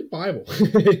get the Bible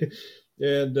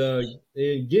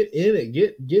and get in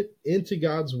it, get into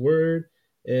God's Word.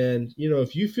 And you know,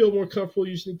 if you feel more comfortable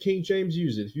using King James,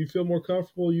 use it. If you feel more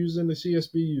comfortable using the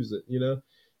CSB, use it. You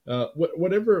know,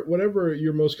 whatever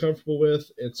you're most comfortable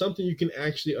with, it's something you can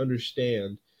actually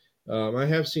understand. I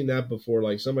have seen that before.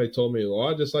 Like somebody told me, "Well,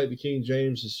 I just like the King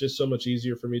James. It's just so much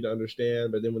easier for me to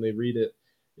understand." But then when they read it,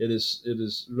 it is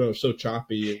you know, so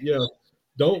choppy. You know,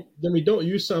 don't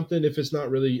use something if it's not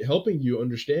really helping you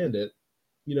understand it.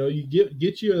 You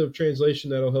get you a translation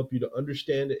that'll help you to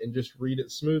understand it and just read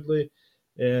it smoothly.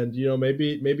 And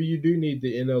maybe you do need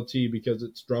the NLT because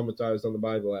it's dramatized on the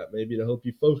Bible app, maybe to help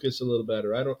you focus a little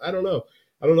better. I don't know.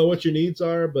 I don't know what your needs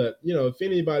are, but if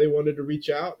anybody wanted to reach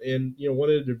out and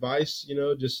wanted advice,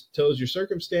 just tell us your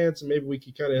circumstance, and maybe we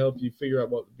could kind of help you figure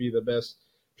out what would be the best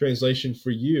translation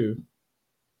for you.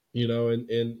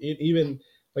 And even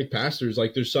like pastors,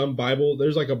 like there's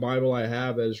like a Bible I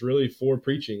have that is really for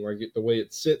preaching, like the way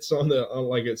it sits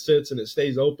like it sits and it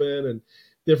stays open and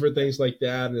different things like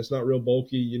that. And it's not real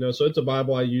bulky, so it's a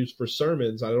Bible I use for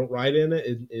sermons. I don't write in it.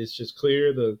 It's just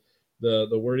clear. The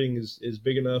wording is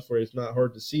big enough where it's not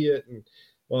hard to see it and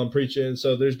while I'm preaching.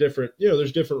 So there's different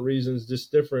reasons,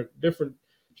 just different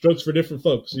strokes for different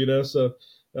folks, so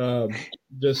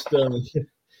just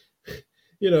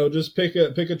just pick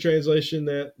a translation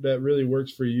that really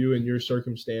works for you and your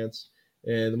circumstance.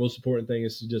 And the most important thing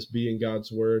is to just be in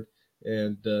God's word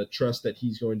and trust that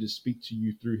he's going to speak to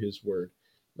you through his word.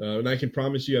 And I can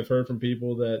promise you, I've heard from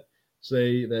people that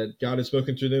say that God has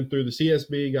spoken to them through the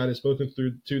CSB, God has spoken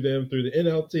to them through the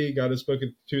NLT, God has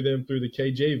spoken to them through the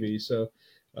KJV. So,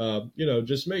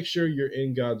 just make sure you're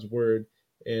in God's word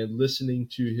and listening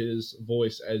to his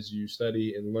voice as you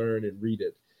study and learn and read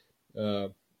it.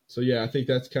 So yeah, I think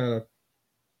that's kind of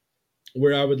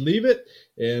where I would leave it.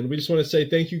 And we just want to say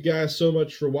thank you guys so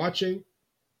much for watching.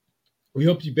 We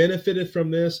hope you benefited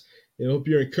from this and hope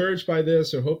you're encouraged by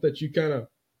this, and hope that you kind of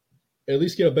at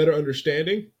least get a better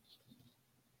understanding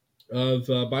of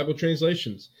Bible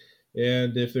translations.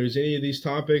 And if there's any of these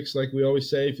topics, like we always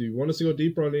say, if you want us to go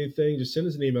deeper on anything, just send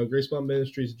us an email,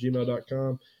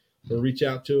 gracebondministries@gmail.com, or reach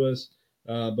out to us.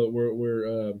 But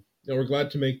we're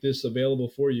glad to make this available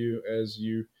for you as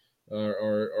you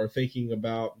are thinking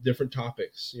about different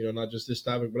topics, not just this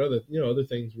topic, but other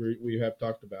things we have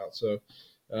talked about. So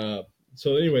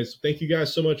anyways, thank you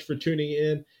guys so much for tuning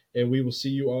in, and we will see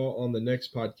you all on the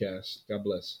next podcast. God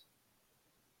bless.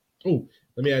 Oh,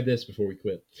 let me add this before we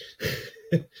quit.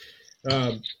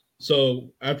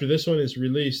 So after this one is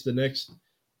released, the next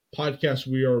podcast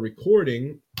we are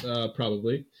recording,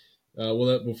 probably,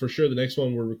 well, for sure, the next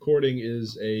one we're recording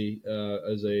is a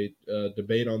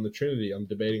debate on the Trinity. I'm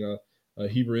debating a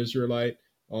Hebrew Israelite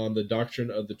on the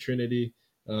doctrine of the Trinity.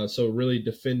 So really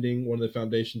defending one of the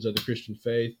foundations of the Christian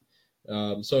faith.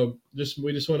 So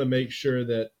we just want to make sure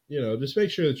that,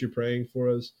 you're praying for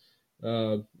us.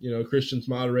 Christian's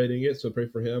moderating it, so pray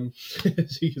for him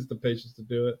as he gets the patience to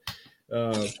do it.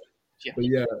 But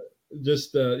yeah,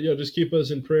 just keep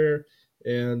us in prayer,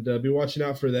 and be watching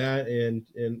out for that. And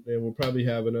we'll probably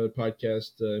have another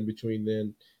podcast in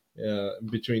between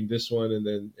between this one and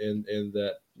then and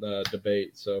that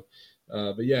debate. So,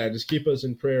 but yeah, just keep us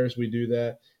in prayer as we do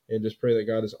that, and just pray that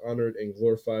God is honored and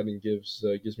glorified and gives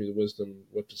me the wisdom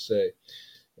what to say.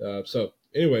 So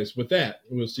anyways, with that,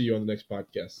 we'll see you on the next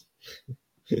podcast.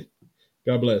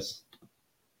 God bless.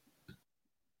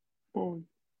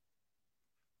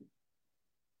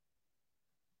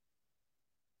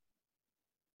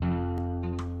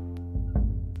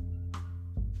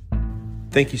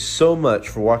 Thank you so much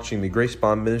for watching the Grace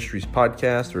Bond Ministries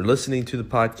podcast or listening to the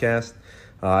podcast.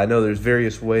 I know there's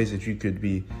various ways that you could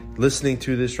be listening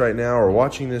to this right now or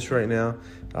watching this right now,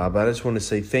 but I just want to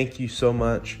say thank you so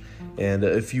much. And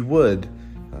if you would,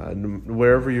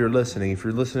 wherever you're listening, if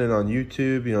you're listening on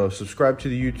YouTube, subscribe to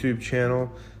the YouTube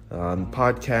channel.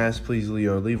 Podcast, please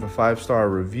leave a 5-star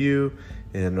review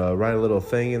and write a little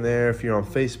thing in there. If you're on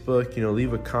Facebook,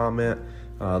 leave a comment.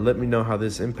 Let me know how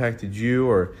this impacted you,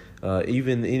 or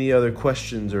even any other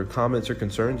questions or comments or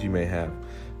concerns you may have.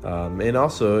 And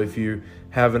also, if you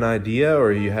have an idea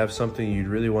or you have something you'd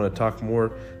really want to talk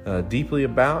more deeply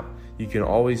about, you can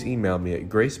always email me at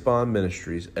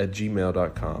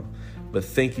gracebondministries@gmail.com. But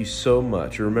thank you so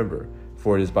much. Remember,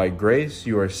 for it is by grace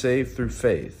you are saved through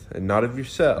faith, and not of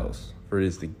yourselves, for it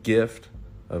is the gift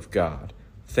of God.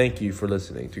 Thank you for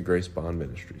listening to Grace Bond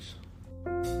Ministries.